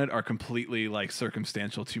opinions on it are completely, like,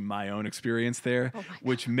 circumstantial to my own experience there,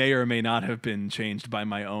 which may or may not have been changed by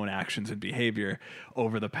my own actions and behavior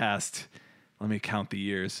over the past, let me count the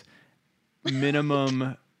years,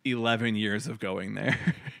 minimum 11 years of going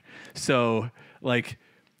there. So, like,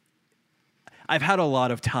 I've had a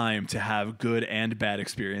lot of time to have good and bad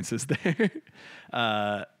experiences there.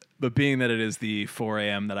 But being that it is the 4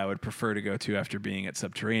 a.m. that I would prefer to go to after being at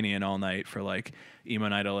Subterranean all night for like Emo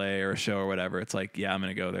Night LA or a show or whatever, it's like, yeah, I'm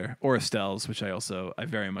going to go there. Or Estelle's, which I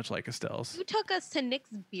very much like Estelle's. You took us to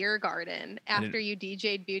Nick's Beer Garden after you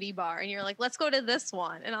DJ'd Beauty Bar, and you're like, let's go to this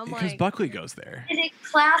one. And I'm like... Because Buckley goes there. It's a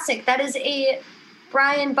classic. That is a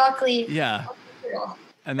Brian Buckley. Yeah.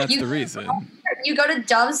 And that's the reason. You go to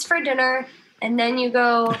Dove's for dinner, and then you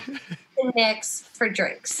go to Nick's for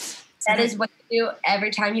drinks. That is what you do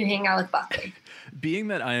every time you hang out with Buckley. Being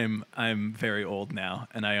that I'm very old now,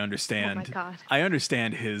 and I understand. Oh my God. I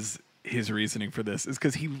understand his reasoning for this is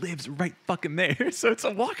because he lives right fucking there, so it's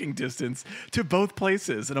a walking distance to both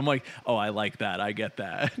places. And I'm like, oh, I like that. I get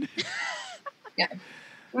that. Yeah.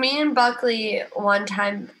 Me and Buckley one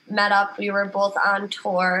time met up. We were both on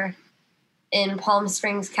tour in Palm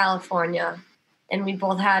Springs, California. And we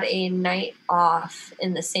both had a night off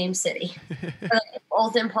in the same city,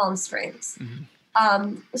 both in Palm Springs.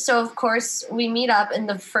 Mm-hmm. So, of course, we meet up, and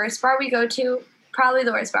the first bar we go to, probably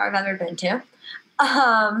the worst bar I've ever been to,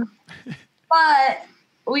 But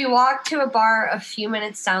we walked to a bar a few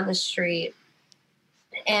minutes down the street,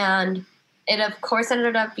 and it, of course,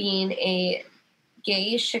 ended up being a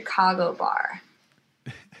gay Chicago bar.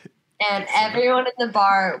 And everyone in the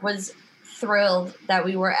bar was thrilled that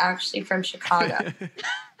we were actually from Chicago.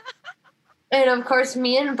 And, of course,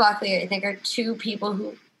 me and Buckley, I think, are two people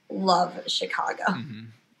who love Chicago. Mm-hmm.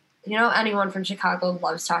 You know, anyone from Chicago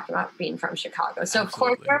loves talking about being from Chicago. So,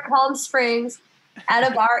 Absolutely. of course, we're in Palm Springs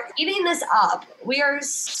at a bar eating this up. We are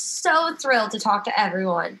so thrilled to talk to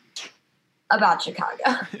everyone about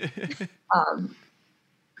Chicago.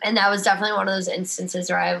 And that was definitely one of those instances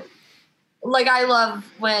where I love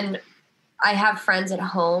when I have friends at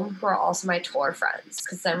home who are also my tour friends,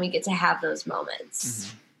 because then we get to have those moments.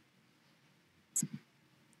 Mm-hmm.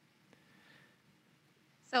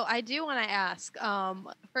 So I do want to ask,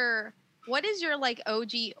 for what is your like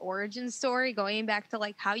OG origin story going back to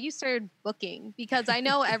like how you started booking? Because I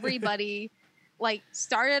know everybody like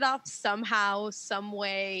started off somehow, some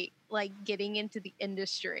way, like getting into the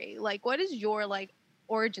industry. Like, what is your like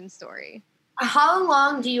origin story? How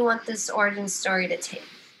long do you want this origin story to take?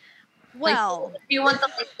 Well, do you want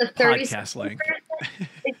the 30 podcast length?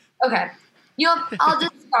 Okay. I'll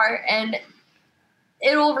just start, and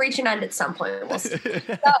it will reach an end at some point. We'll see.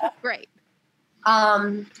 So, great.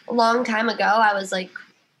 A long time ago, I was like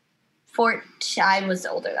 14. I was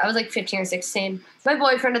older. I was like 15 or 16. My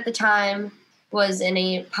boyfriend at the time was in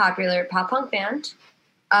a popular pop punk band.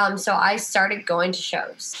 So I started going to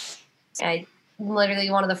shows. And literally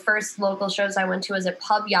one of the first local shows I went to was at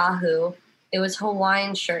Pub Yahoo. It was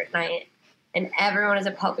Hawaiian shirt night. And everyone is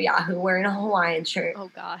at Pub Yahoo wearing a Hawaiian shirt.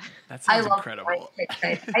 Oh, God. That sounds incredible.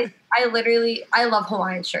 I love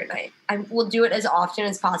Hawaiian shirt night. I will do it as often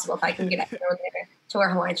as possible if I can get out there to wear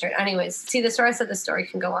a Hawaiian shirt. Anyways, see, the rest of the story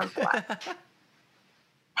can go on for a while.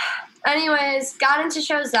 Anyways, got into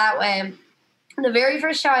shows that way. The very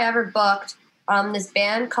first show I ever booked, this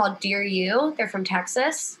band called Dear You, they're from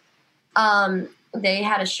Texas. They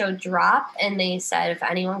had a show drop, and they said, if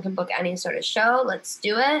anyone can book any sort of show, let's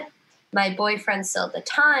do it. My boyfriend still at the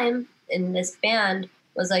time in this band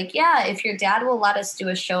was like, yeah, if your dad will let us do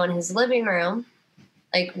a show in his living room,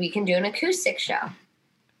 like we can do an acoustic show.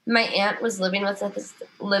 My aunt was living with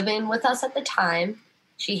us at the time.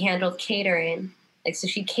 She handled catering. Like, so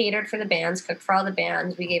she catered for the bands, cooked for all the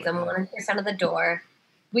bands. We gave them 100% of the door.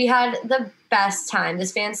 We had the best time.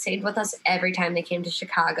 This band stayed with us every time they came to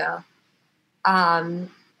Chicago. So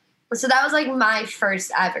that was like my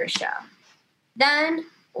first ever show. Then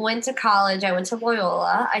went to college. I went to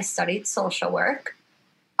Loyola. I studied social work.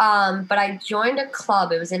 But I joined a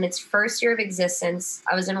club. It was in its first year of existence.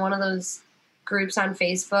 I was in one of those groups on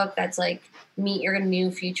Facebook that's like, meet your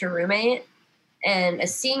new future roommate. And a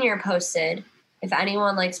senior posted, if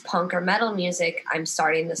anyone likes punk or metal music, I'm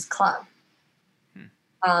starting this club.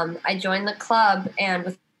 I joined the club, and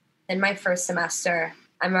within my first semester,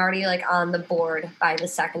 I'm already like on the board by the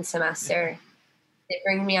second semester. They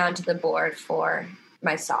bring me onto the board for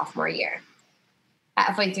my sophomore year.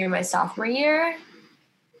 Halfway through my sophomore year,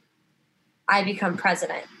 I become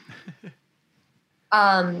president.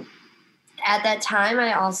 At that time,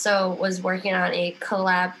 I also was working on a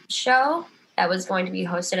collab show that was going to be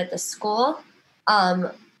hosted at the school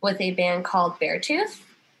with a band called Beartooth.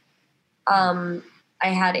 I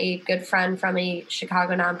had a good friend from a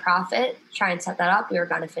Chicago nonprofit try and set that up. We were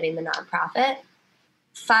benefiting the nonprofit.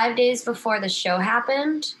 5 days before the show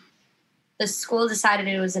happened, the school decided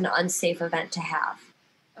it was an unsafe event to have.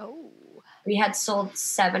 Oh. We had sold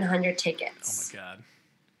 700 tickets. Oh, my God.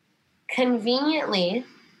 Conveniently,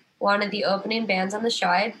 one of the opening bands on the show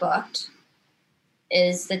I had booked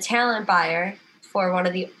is the talent buyer for one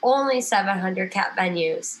of the only 700 cap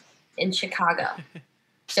venues in Chicago.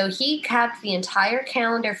 So he kept the entire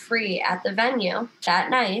calendar free at the venue that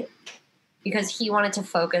night because he wanted to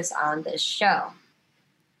focus on this show.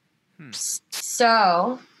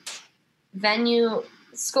 So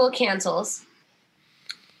school cancels.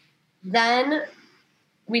 Then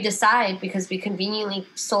we decide, because we conveniently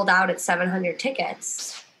sold out at 700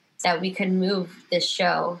 tickets, that we could move this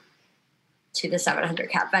show to the 700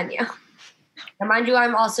 cap venue. And mind you,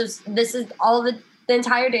 this is all the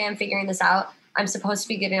entire day I'm figuring this out. I'm supposed to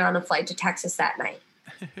be getting on a flight to Texas that night.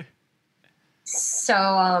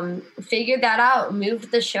 So figured that out,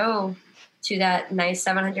 moved the show to that nice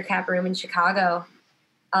 700 cap room in Chicago.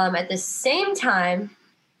 At the same time,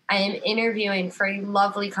 I am interviewing for a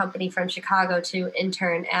lovely company from Chicago to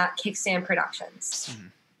intern at Kickstand Productions. Mm-hmm.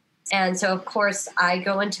 And so, of course, I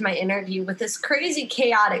go into my interview with this crazy,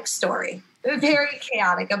 chaotic story. Very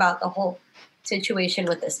chaotic about the whole situation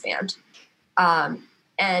with this band.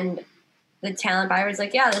 And the talent buyer was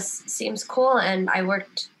like, yeah, this seems cool. And I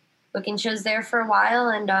worked booking shows there for a while.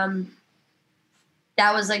 And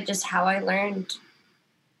that was like just how I learned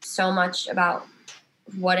so much about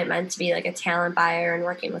what it meant to be like a talent buyer and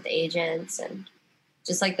working with agents and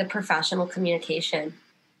just like the professional communication.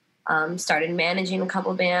 Started managing a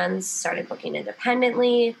couple bands, started booking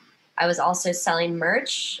independently. I was also selling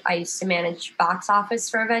merch. I used to manage box office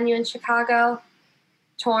for a venue in Chicago,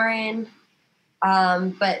 touring.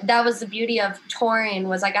 But that was the beauty of touring,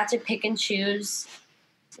 was I got to pick and choose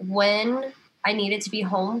when I needed to be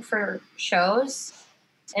home for shows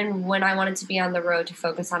and when I wanted to be on the road to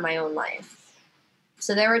focus on my own life.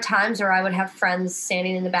 So there were times where I would have friends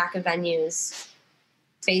standing in the back of venues,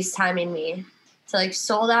 FaceTiming me to like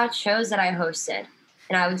sold out shows that I hosted.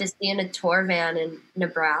 And I would just be in a tour van in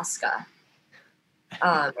Nebraska.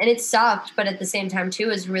 And it sucked, but at the same time too, it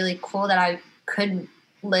was really cool that I could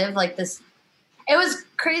live like this. It was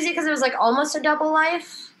crazy because it was like almost a double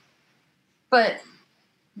life, but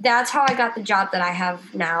that's how I got the job that I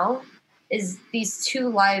have now. Is these two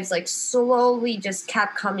lives like slowly just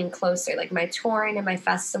kept coming closer. Like my touring and my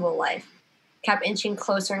festival life kept inching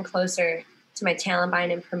closer and closer to my talent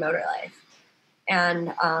buying and promoter life.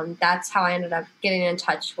 And that's how I ended up getting in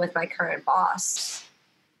touch with my current boss,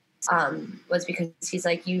 was because he's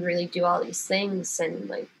like, you really do all these things and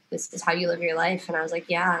like, this is how you live your life. And I was like,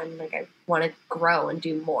 yeah. And like, I want to grow and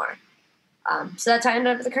do more. So that's how I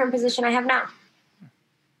ended up at the current position I have now.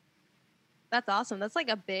 That's awesome. That's like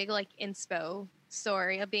a big like inspo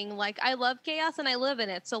story of being like, I love chaos and I live in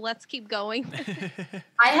it, so let's keep going.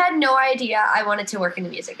 I had no idea I wanted to work in the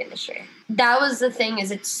music industry. That was the thing,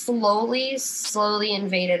 is it slowly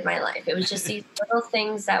invaded my life. It was just these little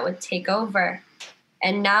things that would take over.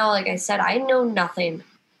 And now, like I said, I know nothing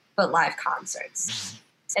but live concerts.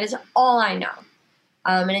 That is all I know.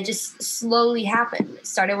 And it just slowly happened. It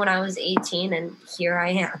started when I was 18 and here I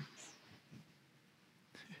am.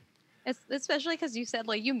 Especially because you said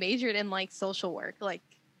like you majored in like social work, like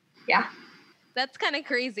yeah, that's kind of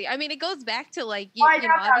crazy. I mean, it goes back to like you know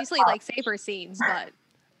obviously like safer scenes, but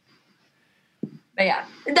yeah,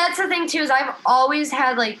 that's the thing too. Is I've always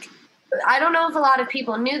had like, I don't know if a lot of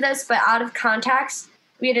people knew this, but out of context,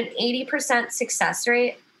 we had an 80% success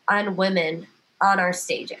rate on women on our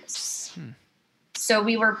stages. So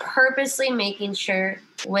we were purposely making sure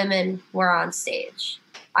women were on stage.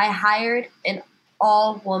 I hired an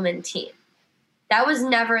all-woman team. That was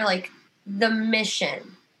never like the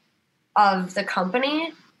mission of the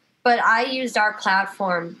company, but I used our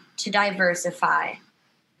platform to diversify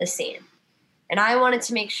the scene. And I wanted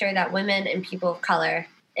to make sure that women and people of color,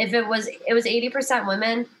 if it was 80%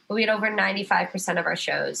 women, but we had over 95% of our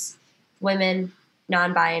shows, women,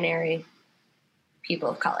 non-binary,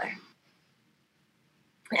 people of color.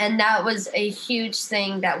 And that was a huge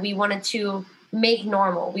thing that we wanted to make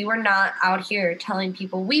normal. We were not out here telling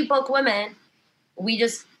people we book women. We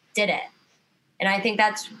just did it. And I think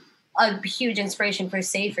that's a huge inspiration for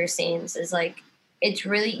safer scenes, is like, it's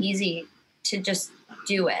really easy to just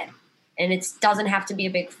do it. And it doesn't have to be a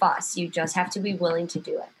big fuss. You just have to be willing to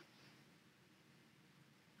do it.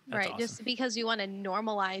 That's right. Awesome. Just because you want to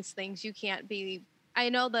normalize things, you can't be. I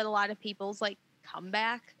know that a lot of people's like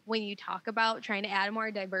comeback when you talk about trying to add more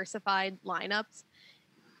diversified lineups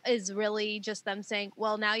is really just them saying,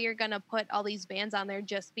 well, now you're going to put all these bands on there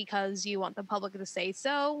just because you want the public to say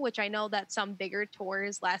so, which I know that some bigger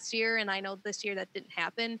tours last year, and I know this year that didn't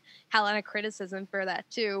happen, had a lot of criticism for that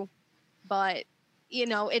too. But, you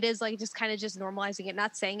know, it is like just kind of just normalizing it,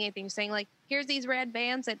 not saying anything, saying like, here's these rad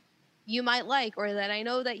bands that you might like, or that I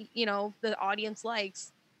know that, you know, the audience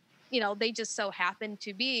likes, you know, they just so happen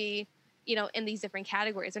to be, you know, in these different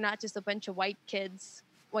categories. They're not just a bunch of white dudes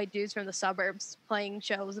from the suburbs playing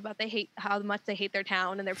shows about how much they hate their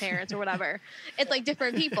town and their parents or whatever. It's like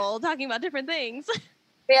different people talking about different things.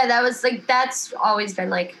 Yeah, that was like, that's always been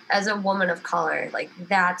like, as a woman of color, like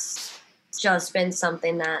that's just been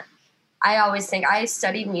something that I always think. I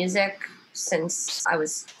studied music since I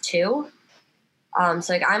was 2. So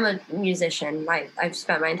like I'm a musician. I've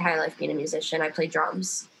spent my entire life being a musician. I play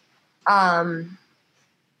drums.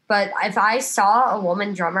 But if I saw a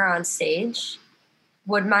woman drummer on stage,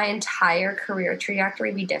 would my entire career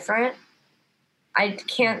trajectory be different? I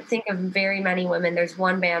can't think of very many women. There's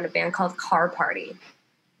one band, a band called Car Party.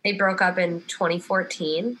 They broke up in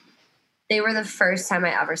 2014. They were the first time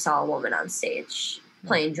I ever saw a woman on stage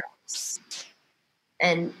playing drums.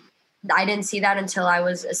 And I didn't see that until I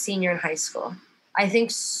was a senior in high school. I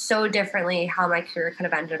think so differently how my career could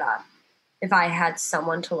have ended up if I had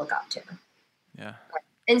someone to look up to. Yeah.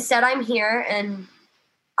 Instead, I'm here and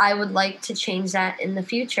I would like to change that in the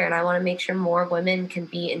future, and I want to make sure more women can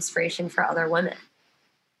be inspiration for other women.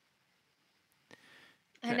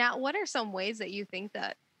 And now, what are some ways that you think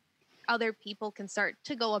that other people can start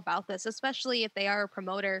to go about this, especially if they are a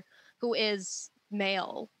promoter who is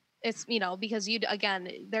male? It's, because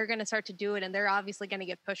they're going to start to do it, and they're obviously going to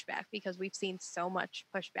get pushback, because we've seen so much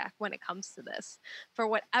pushback when it comes to this for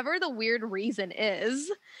whatever the weird reason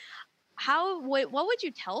is. What would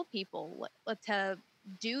you tell people to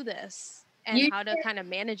do this, and how to kind of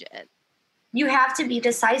manage it? You have to be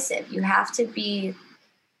decisive. You have to be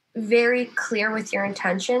very clear with your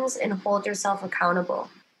intentions and hold yourself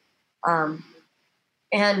accountable.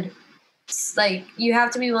 And like, you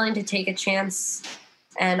have to be willing to take a chance.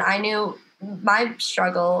 And I knew my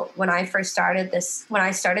struggle when I first started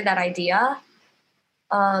that idea,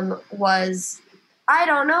 was I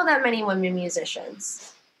don't know that many women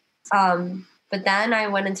musicians. But then I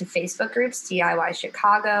went into Facebook groups, DIY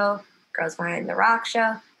Chicago, Girls Behind the Rock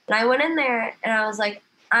Show. And I went in there and I was like,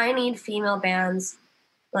 I need female bands.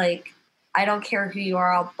 Like, I don't care who you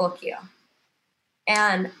are, I'll book you.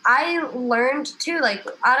 And I learned too, like,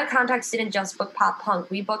 Out of Context didn't just book pop punk.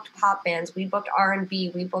 We booked pop bands, we booked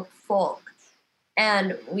R&B, we booked folk.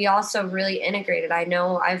 And we also really integrated. I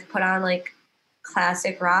know I've put on like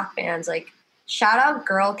classic rock bands, like shout out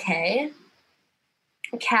Girl K.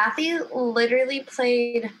 Kathy literally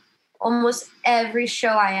played almost every show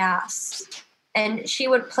I asked. And she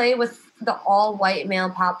would play with the all-white male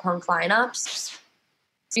pop punk lineups,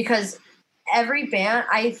 because every band,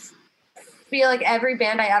 I feel like every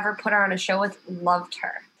band I ever put her on a show with loved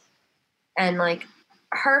her. And like,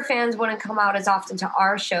 her fans wouldn't come out as often to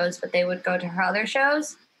our shows, but they would go to her other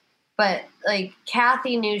shows. But like,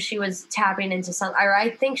 Kathy knew she was tapping into something, or I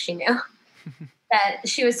think she knew that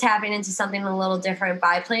she was tapping into something a little different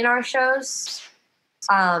by playing our shows.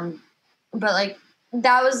 But like,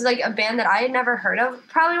 that was like a band that I had never heard of.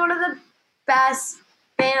 Probably one of the best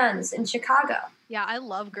bands in Chicago. Yeah, I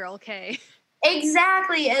love Girl K.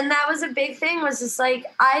 Exactly. And that was a big thing, was just like,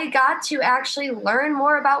 I got to actually learn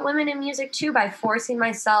more about women in music too, by forcing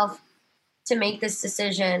myself to make this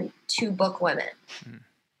decision to book women.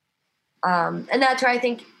 And that's where I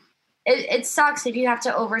think it sucks if you have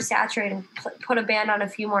to oversaturate and put a band on a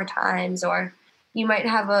few more times, or you might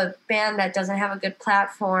have a band that doesn't have a good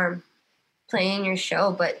platform playing your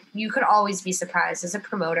show, but you could always be surprised as a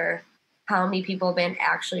promoter how many people a band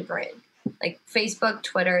actually bring. Like Facebook,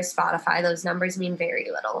 Twitter, Spotify, those numbers mean very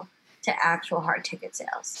little to actual hard ticket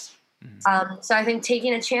sales. So I think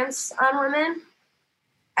taking a chance on women,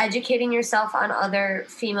 educating yourself on other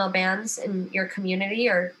female bands in your community,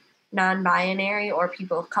 or non-binary or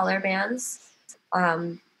people of color bands,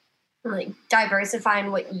 like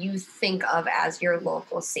diversifying what you think of as your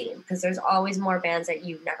local scene, because there's always more bands that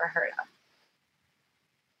you've never heard of.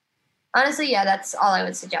 Honestly, yeah, that's all I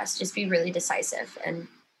would suggest. Just be really decisive and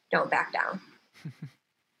don't back down.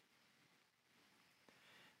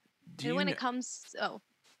 And when it comes,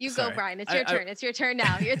 you go, Brian. It's your turn. It's your turn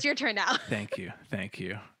now. It's your turn now. Thank you.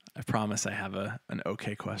 I promise I have an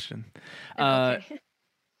okay question. Okay.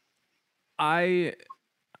 I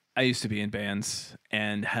used to be in bands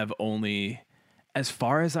and have only, as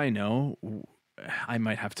far as I know, I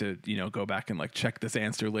might have to, go back and like check this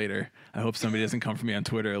answer later. I hope somebody doesn't come for me on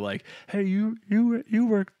Twitter like, hey, you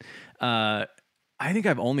worked. I think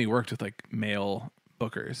I've only worked with like male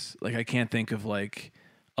bookers. Like, I can't think of like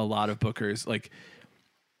a lot of bookers. Like,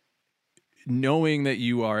 knowing that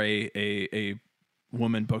you are a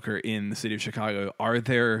woman booker in the city of Chicago, are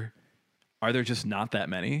there just not that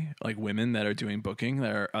many like women that are doing booking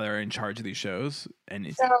that are in charge of these shows?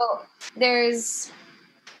 And so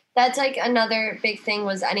that's like another big thing,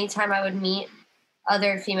 was anytime I would meet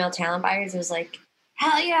other female talent buyers, it was like,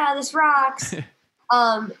 hell yeah, this rocks.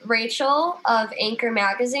 Rachel of Anchor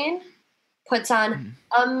Magazine puts on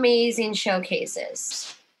amazing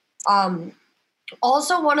showcases.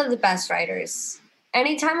 Also one of the best writers.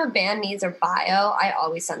 Anytime a band needs a bio, I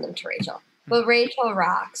always send them to Rachel. But Rachel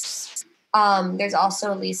rocks. There's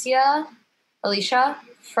also Alicia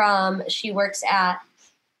she works at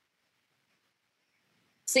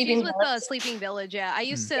Sleeping Village. With Sleeping Village, yeah. I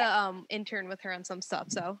used to intern with her on some stuff,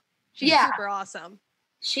 so she's super awesome.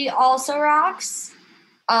 She also rocks.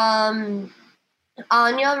 Anya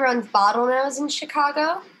runs Bottlenose in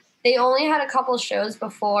Chicago. They only had a couple shows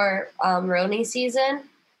before Roni season.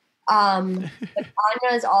 But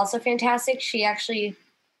Anya is also fantastic. She actually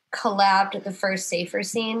collabed the first Safer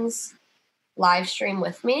Scenes live stream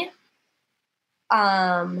with me.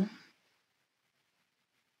 And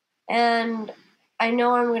I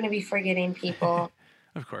know I'm going to be forgetting people.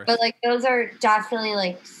 Of course. But like, those are definitely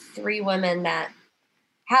like three women that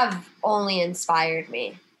have only inspired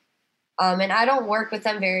me. And I don't work with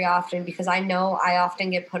them very often because I know I often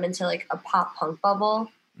get put into like a pop punk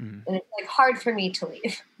bubble, and it's like hard for me to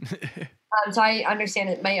leave. So I understand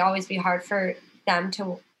it might always be hard for them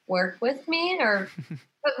to work with me, or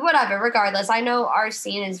but whatever. Regardless, I know our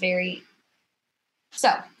scene is very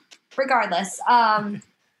so. Regardless,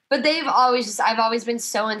 but I've always been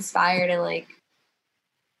so inspired, and like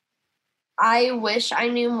I wish I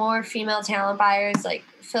knew more female talent buyers. Like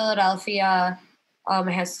Philadelphia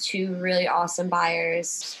has 2 really awesome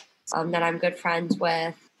buyers that I'm good friends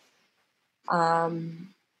with. But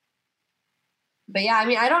yeah, I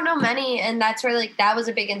mean, I don't know many, and that's where like that was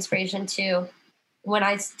a big inspiration too. When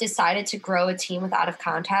I decided to grow a team with Out of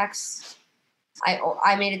Context,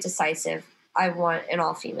 I made it decisive. I want an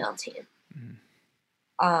all-female team.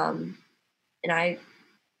 And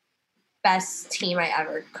best team I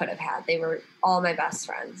ever could have had. They were all my best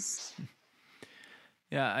friends.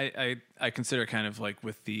 Yeah, I consider kind of like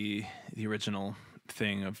with the original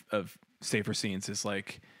thing of safer scenes is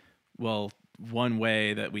like, well, one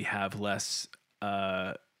way that we have less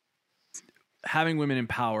having women in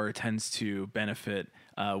power tends to benefit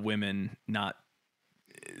women not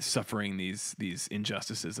suffering these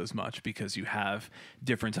injustices as much, because you have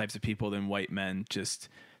different types of people than white men just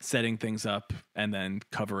setting things up and then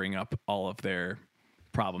covering up all of their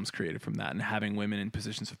problems created from that. And having women in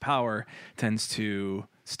positions of power tends to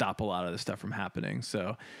stop a lot of the stuff from happening.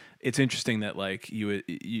 So it's interesting that like you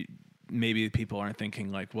maybe people aren't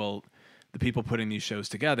thinking like, well, the people putting these shows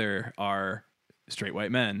together are straight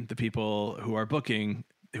white men. The people who are booking,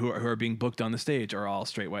 who are being booked on the stage, are all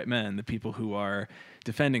straight white men. The people who are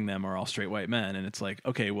defending them are all straight white men. And it's like,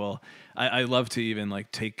 okay, well, I love to even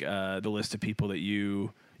like take the list of people that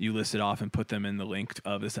you listed off and put them in the link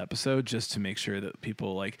of this episode, just to make sure that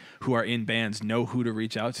people like who are in bands know who to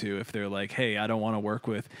reach out to if they're like, hey, I don't want to work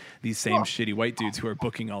with these same shitty white dudes who are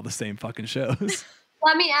booking all the same fucking shows.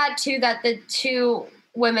 Let me add too that the 2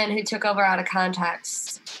 women who took over Out of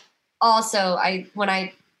Context, also when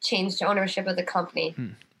I changed ownership of the company,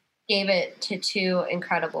 gave it to 2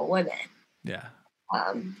 incredible women. Yeah.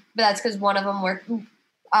 But that's because one of them worked.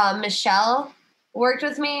 Michelle worked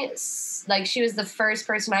with me. Like she was the first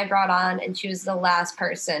person I brought on, and she was the last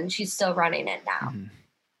person. She's still running it now.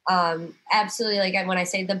 Absolutely. Like when I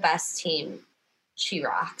say the best team, she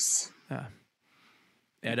rocks. Yeah.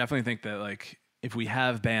 I definitely think that like if we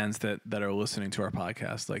have bands that are listening to our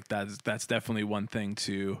podcast, like that's definitely one thing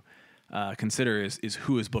to consider is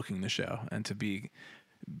who is booking the show, and to be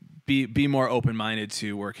more open-minded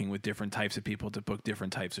to working with different types of people to book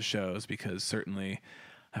different types of shows, because certainly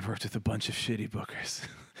I've worked with a bunch of shitty bookers,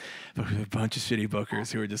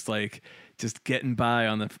 who are just getting by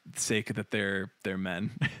on the sake that they're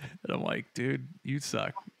men. And I'm like, dude, you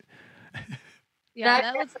suck. Yeah,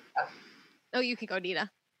 that was. Oh, you can go, Nina.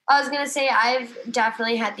 I was gonna say I've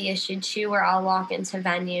definitely had the issue too, where I'll walk into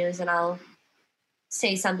venues and I'll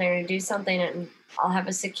say something or do something, and I'll have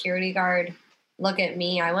a security guard look at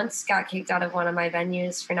me. I once got kicked out of one of my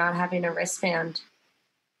venues for not having a wristband.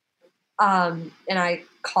 And I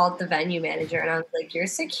called the venue manager and I was like, your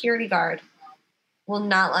security guard will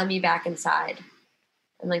not let me back inside.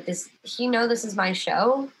 I'm like, this is my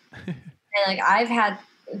show. And like, I've had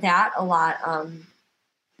that a lot,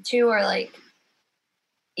 too, or like,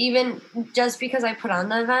 even just because I put on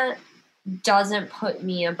the event doesn't put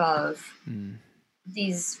me above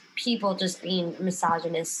these people just being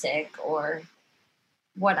misogynistic or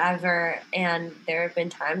whatever. And there have been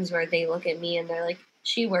times where they look at me and they're like,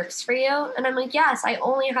 she works for you? And I'm like, yes, I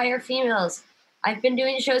only hire females. I've been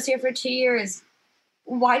doing shows here for 2 years.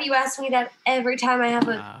 Why do you ask me that every time I have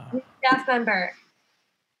a staff member?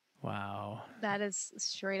 Wow. That is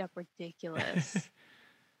straight up ridiculous.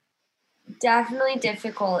 Definitely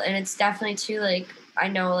difficult. And it's definitely too, like, I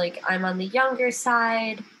know, like, I'm on the younger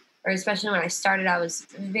side, or especially when I started, I was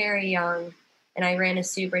very young and I ran a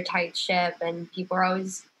super tight ship, and people are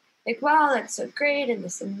always like, wow, that's so great, and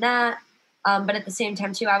this and that. But at the same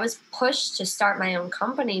time, too, I was pushed to start my own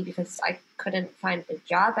company because I couldn't find a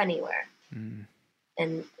job anywhere.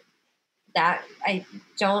 And that I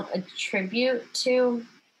don't attribute to.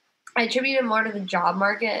 I attribute it more to the job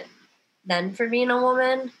market than for being a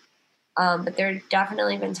woman. But there have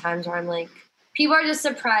definitely been times where I'm like, people are just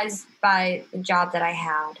surprised by the job that I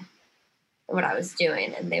had and what I was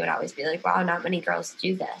doing. And they would always be like, wow, not many girls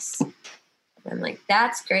do this. And I'm like,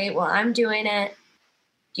 that's great. Well, I'm doing it.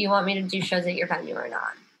 Do you want me to do shows at your venue or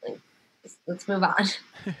not? Like, let's move on.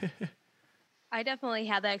 I definitely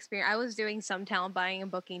had that experience. I was doing some talent buying and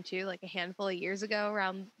booking too, like a handful of years ago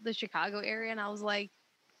around the Chicago area. And I was like,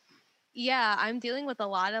 yeah, I'm dealing with a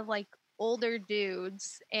lot of like older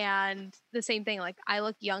dudes, and the same thing. Like I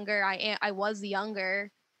look younger. I was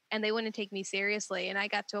younger, and they wouldn't take me seriously. And I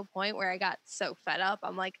got to a point where I got so fed up.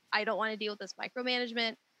 I'm like, I don't want to deal with this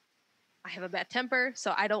micromanagement. I have a bad temper,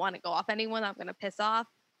 so I don't want to go off anyone. I'm gonna piss off,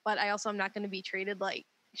 but I also am not going to be treated like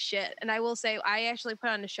shit. And I will say, I actually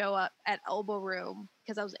put on a show up at Elbow Room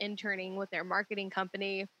because I was interning with their marketing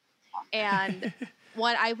company, and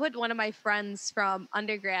I put one of my friends from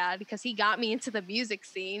undergrad because he got me into the music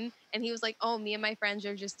scene, and he was like, "Oh, me and my friends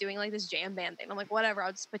are just doing like this jam band thing." I'm like, "Whatever,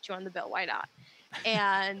 I'll just put you on the bill. Why not?"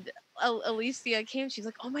 And Alicia came. She's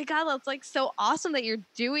like, "Oh my god, that's like so awesome that you're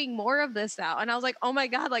doing more of this now." And I was like, "Oh my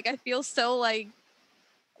god, like I feel so like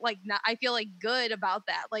not, I feel like good about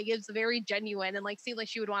that. Like it's very genuine and like seemed like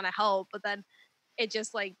she would want to help, but then it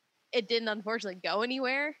just like it didn't unfortunately go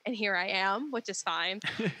anywhere, and here I am, which is fine.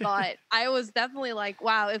 But I was definitely like,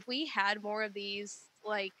 wow, if we had more of these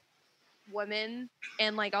like women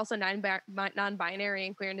and like also non-binary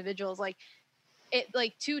and queer individuals, like it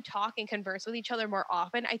like to talk and converse with each other more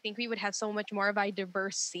often, I think we would have so much more of a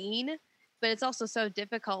diverse scene. But it's also so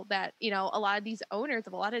difficult that, you know, a lot of these owners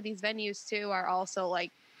of a lot of these venues too are also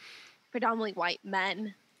like predominantly white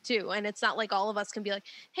men too. And it's not like all of us can be like,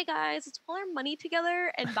 hey guys, let's pull our money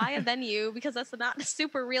together and buy a venue, because that's not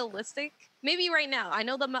super realistic. Maybe right now, I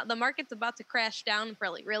know the market's about to crash down for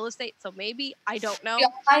like real estate, so maybe, I don't know.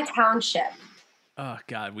 Buy Township. Oh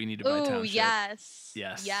God, we need to buy Ooh, Township. yes.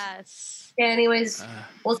 Yeah, anyways,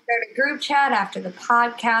 we'll start a group chat after the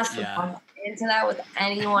podcast. We'll get into that with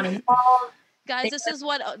anyone involved. Guys, this is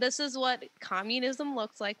what communism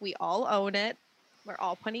looks like. We all own it. We're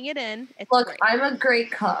all putting it in. It's Look, great. I'm a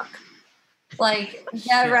great cook. Like,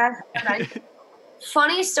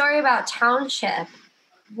 funny story about Township.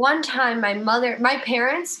 One time, my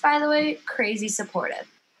parents, by the way, crazy supportive.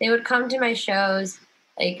 They would come to my shows.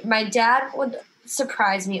 Like, my dad would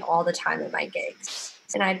surprise me all the time at my gigs.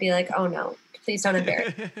 And I'd be like, oh no, please don't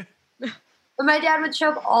embarrass me. But my dad would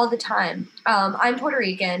show up all the time. I'm Puerto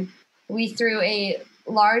Rican. We threw a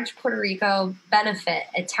large Puerto Rico benefit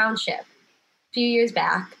at Township a few years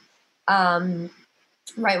back,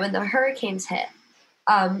 right when the hurricanes hit.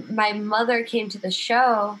 My mother came to the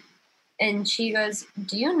show and she goes,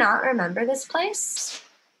 "Do you not remember this place?"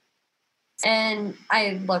 And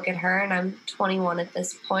I look at her, and I'm 21 at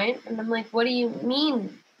this point, and I'm like, "What do you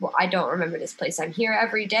mean? Well, I don't remember this place. I'm here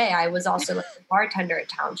every day. I was also like a bartender at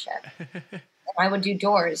Township. And I would do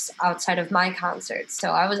doors outside of my concerts,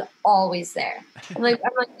 so I was always there." I'm like,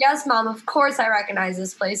 "Yes, Mom, of course I recognize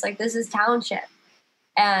this place. Like, this is Township."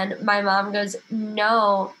 And my mom goes,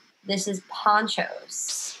 "No, this is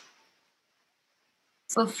Ponchos."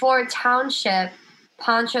 Before Township,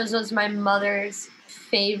 Ponchos was my mother's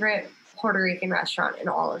favorite Puerto Rican restaurant in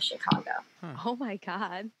all of Chicago. Oh my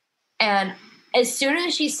God. And as soon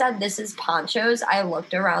as she said, "This is Ponchos," I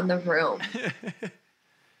looked around the room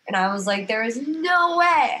and I was like, there is no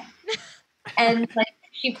way. And like,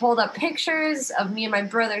 she pulled up pictures of me and my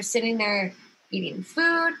brother sitting there eating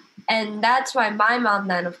food. And that's why my mom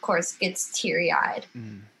then, of course, gets teary-eyed.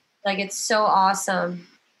 Like, it's so awesome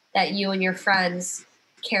that you and your friends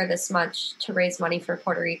care this much to raise money for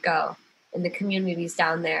Puerto Rico and the communities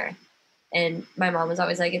down there. And my mom was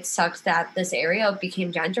always like, it sucks that this area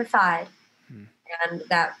became gentrified and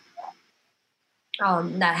that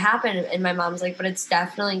happened. And my mom's like, but it's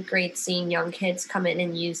definitely great seeing young kids come in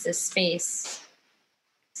and use this space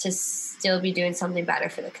to still be doing something better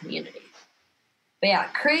for the community. But yeah,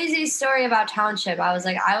 crazy story about Township. I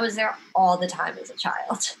was there all the time as a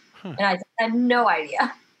child. And I had no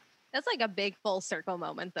idea. That's like a big full circle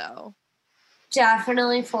moment, though.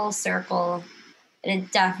 Definitely full circle. And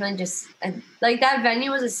it definitely just, like, that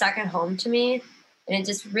venue was a second home to me. And it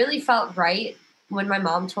just really felt right when my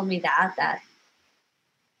mom told me that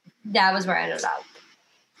was where I ended up.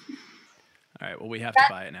 All right, well, we have to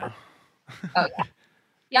buy it now. Oh,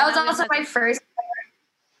 yeah. That was also my first ever,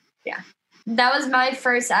 yeah. That was my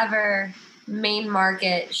first ever main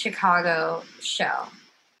market Chicago show.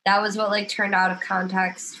 That was what like turned out of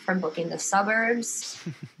context from booking the suburbs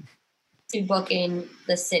to booking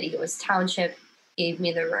the city. It was Township gave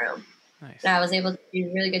me the room. Nice. And I was able to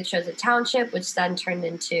do really good shows at Township, which then turned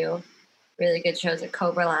into really good shows at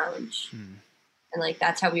Cobra Lounge. And like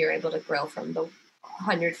that's how we were able to grow from the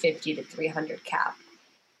 150 to 300 cap.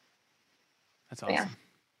 That's awesome. Yeah,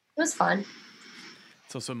 it was fun.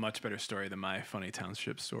 It's also a much better story than my funny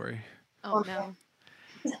Township story. Oh no.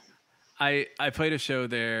 I played a show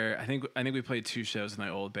there. I think we played 2 shows with my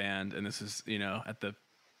old band, and this is, you know,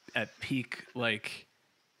 at peak like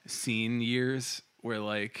scene years where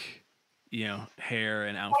like, you know, hair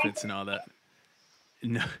and outfits and all that.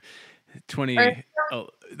 No, That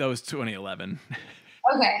was 2011.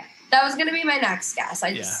 Okay, that was gonna be my next guess.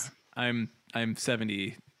 I'm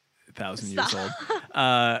 70,000 years old.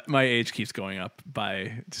 My age keeps going up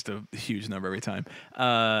by just a huge number every time.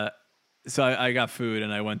 So I got food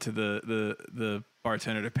and I went to the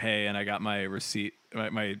bartender to pay, and I got my receipt,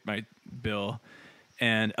 my bill,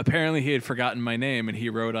 and apparently he had forgotten my name, and he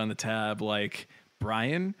wrote on the tab like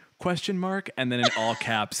Brian ? And then in all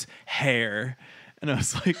caps hair, and I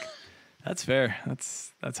was like, that's fair.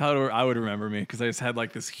 That's how I would remember me, because I just had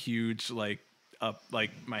like this huge like up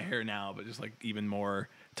like my hair now, but just like even more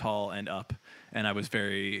tall and up, and I was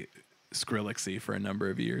very Skrillexy for a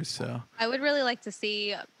number of years. So I would really like to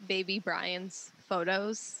see baby Brian's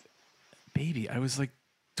photos. Baby, I was like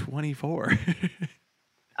 24.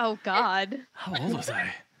 Oh God. How old was I?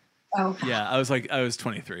 Oh Yeah, I was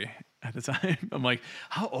 23 at the time. I'm like,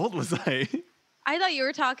 how old was I? I thought you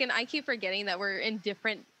were talking. I keep forgetting that we're in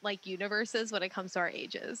different like universes when it comes to our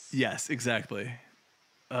ages. Yes, exactly.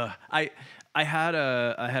 I had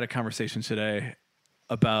a conversation today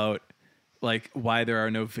about like why there are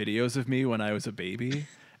no videos of me when I was a baby,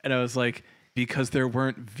 and I was like, because there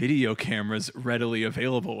weren't video cameras readily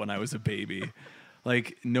available when I was a baby.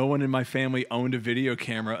 Like no one in my family owned a video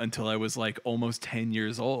camera until I was like almost 10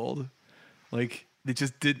 years old. Like they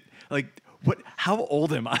just did. Like what? How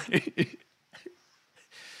old am I?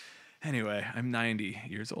 Anyway, I'm 90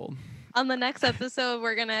 years old. On the next episode,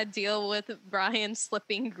 we're gonna deal with Brian's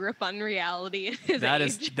slipping grip on reality. At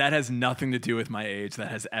his age. That has nothing to do with my age. That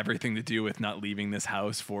has everything to do with not leaving this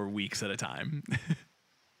house for weeks at a time.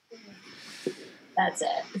 That's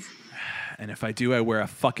it. And if I do, I wear a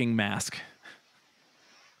fucking mask.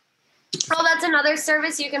 Oh, that's another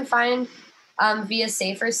service you can find via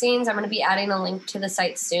Safer Scenes. I'm going to be adding a link to the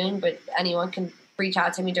site soon, but anyone can reach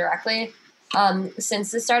out to me directly.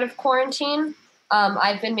 Since the start of quarantine,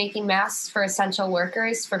 I've been making masks for essential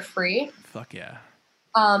workers for free. Fuck yeah.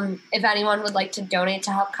 If anyone would like to donate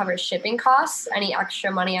to help cover shipping costs, any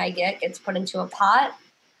extra money I get gets put into a pot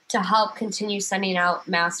to help continue sending out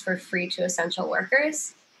masks for free to essential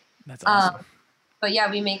workers. That's awesome. But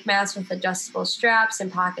yeah, we make masks with adjustable straps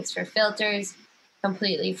and pockets for filters,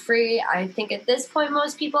 completely free. I think at this point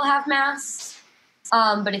most people have masks.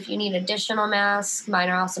 But if you need additional masks, mine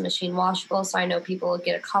are also machine washable, so I know people will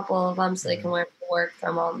get a couple of them so they can wear them to work, throw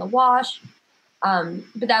them all in the wash.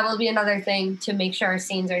 But that will be another thing to make sure our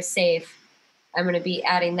scenes are safe. I'm going to be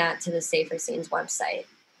adding that to the Safer Scenes website,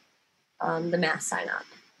 the mask sign up.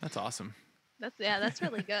 That's awesome. That's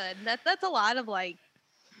really good. That's a lot of like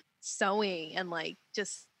sewing and like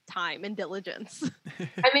just time and diligence.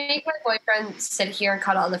 I make my boyfriend sit here and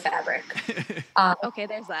cut all the fabric. Okay,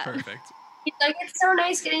 there's that. Perfect. He's like, it's so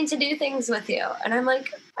nice getting to do things with you. And I'm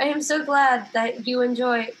like, I am so glad that you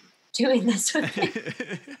enjoy doing this with me.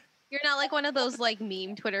 You're not like one of those like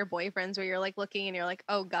meme Twitter boyfriends where you're like looking and you're like,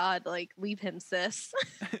 oh God, like leave him, sis.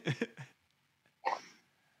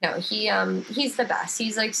 No, he's the best.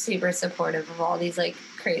 He's like super supportive of all these like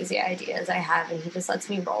crazy ideas I have, and he just lets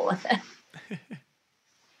me roll with it.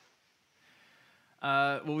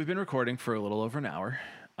 Well, we've been recording for a little over an hour.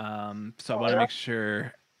 So I want to make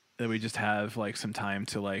sure that we just have like some time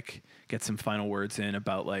to like get some final words in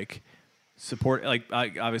about like support. Like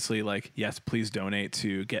obviously like, yes, please donate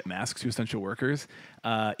to get masks to essential workers.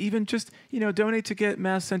 Even just, donate to get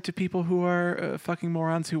masks sent to people who are fucking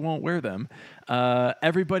morons who won't wear them.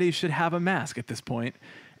 Everybody should have a mask at this point.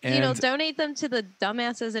 And, donate them to the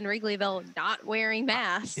dumbasses in Wrigleyville not wearing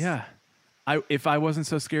masks. Yeah. If I wasn't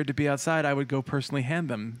so scared to be outside, I would go personally hand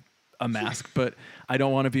them a mask, but I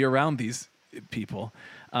don't want to be around these people.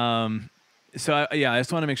 I just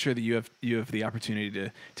want to make sure that you have the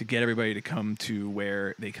opportunity to get everybody to come to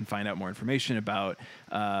where they can find out more information about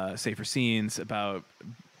Safer Scenes, about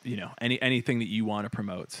anything that you want to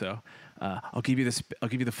promote. So I'll give you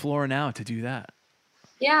the floor now to do that.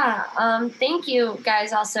 Yeah, thank you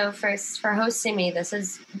guys also for hosting me. This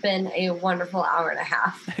has been a wonderful hour and a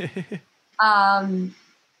half.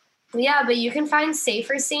 Yeah, but you can find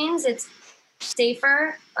Safer Scenes. It's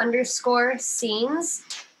safer_scenes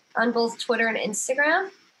on both Twitter and Instagram,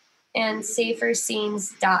 and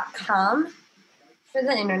saferscenes.com for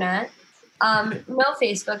the internet. No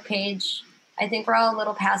Facebook page. I think we're all a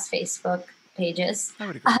little past Facebook pages. I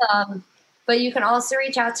would agree. But you can also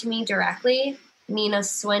reach out to me directly,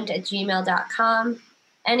 ninaswint@gmail.com.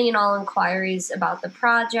 Any and all inquiries about the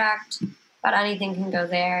project, about anything can go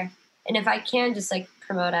there. And if I can just like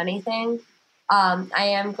promote anything, I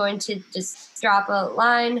am going to just drop a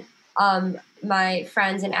line. My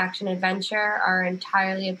friends in Action Adventure are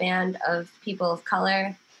entirely a band of people of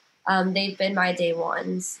color. They've been my day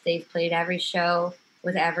ones. They've played every show.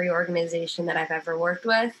 with every organization that I've ever worked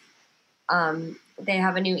with. They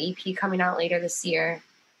have a new EP coming out later this year.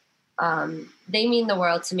 They mean the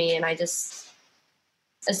world to me, and I just,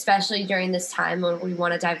 especially during this time when we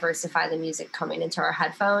want to diversify the music coming into our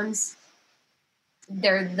headphones,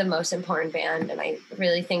 they're the most important band, and I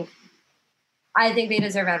think they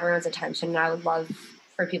deserve everyone's attention, and I would love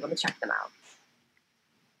for people to check them out.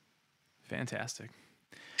 Fantastic.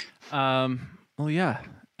 Well, yeah,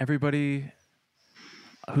 everybody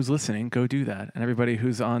who's listening, go do that. And everybody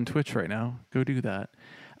who's on Twitch right now, go do that.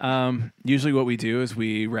 Usually what we do is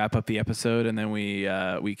we wrap up the episode and then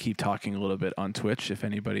we keep talking a little bit on Twitch if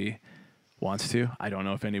anybody wants to. I don't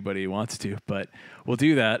know if anybody wants to, but we'll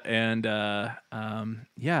do that. And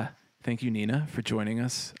yeah, thank you, Nina, for joining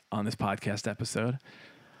us on this podcast episode.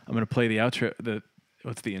 I'm going to play the outro,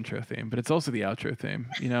 what's the intro theme, but it's also the outro theme.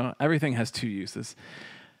 You know, everything has two uses.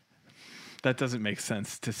 That doesn't make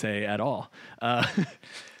sense to say at all.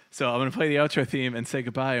 So I'm going to play the outro theme and say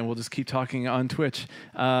goodbye, and we'll just keep talking on Twitch.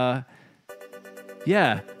 Yeah,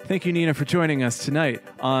 thank you, Nina, for joining us tonight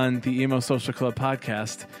on the Emo Social Club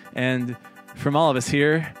podcast. And from all of us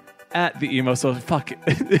here at the Emo Social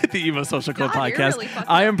Club podcast, really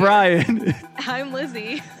I am Brian. I'm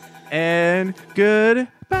Lizzie. And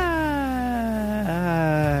goodbye.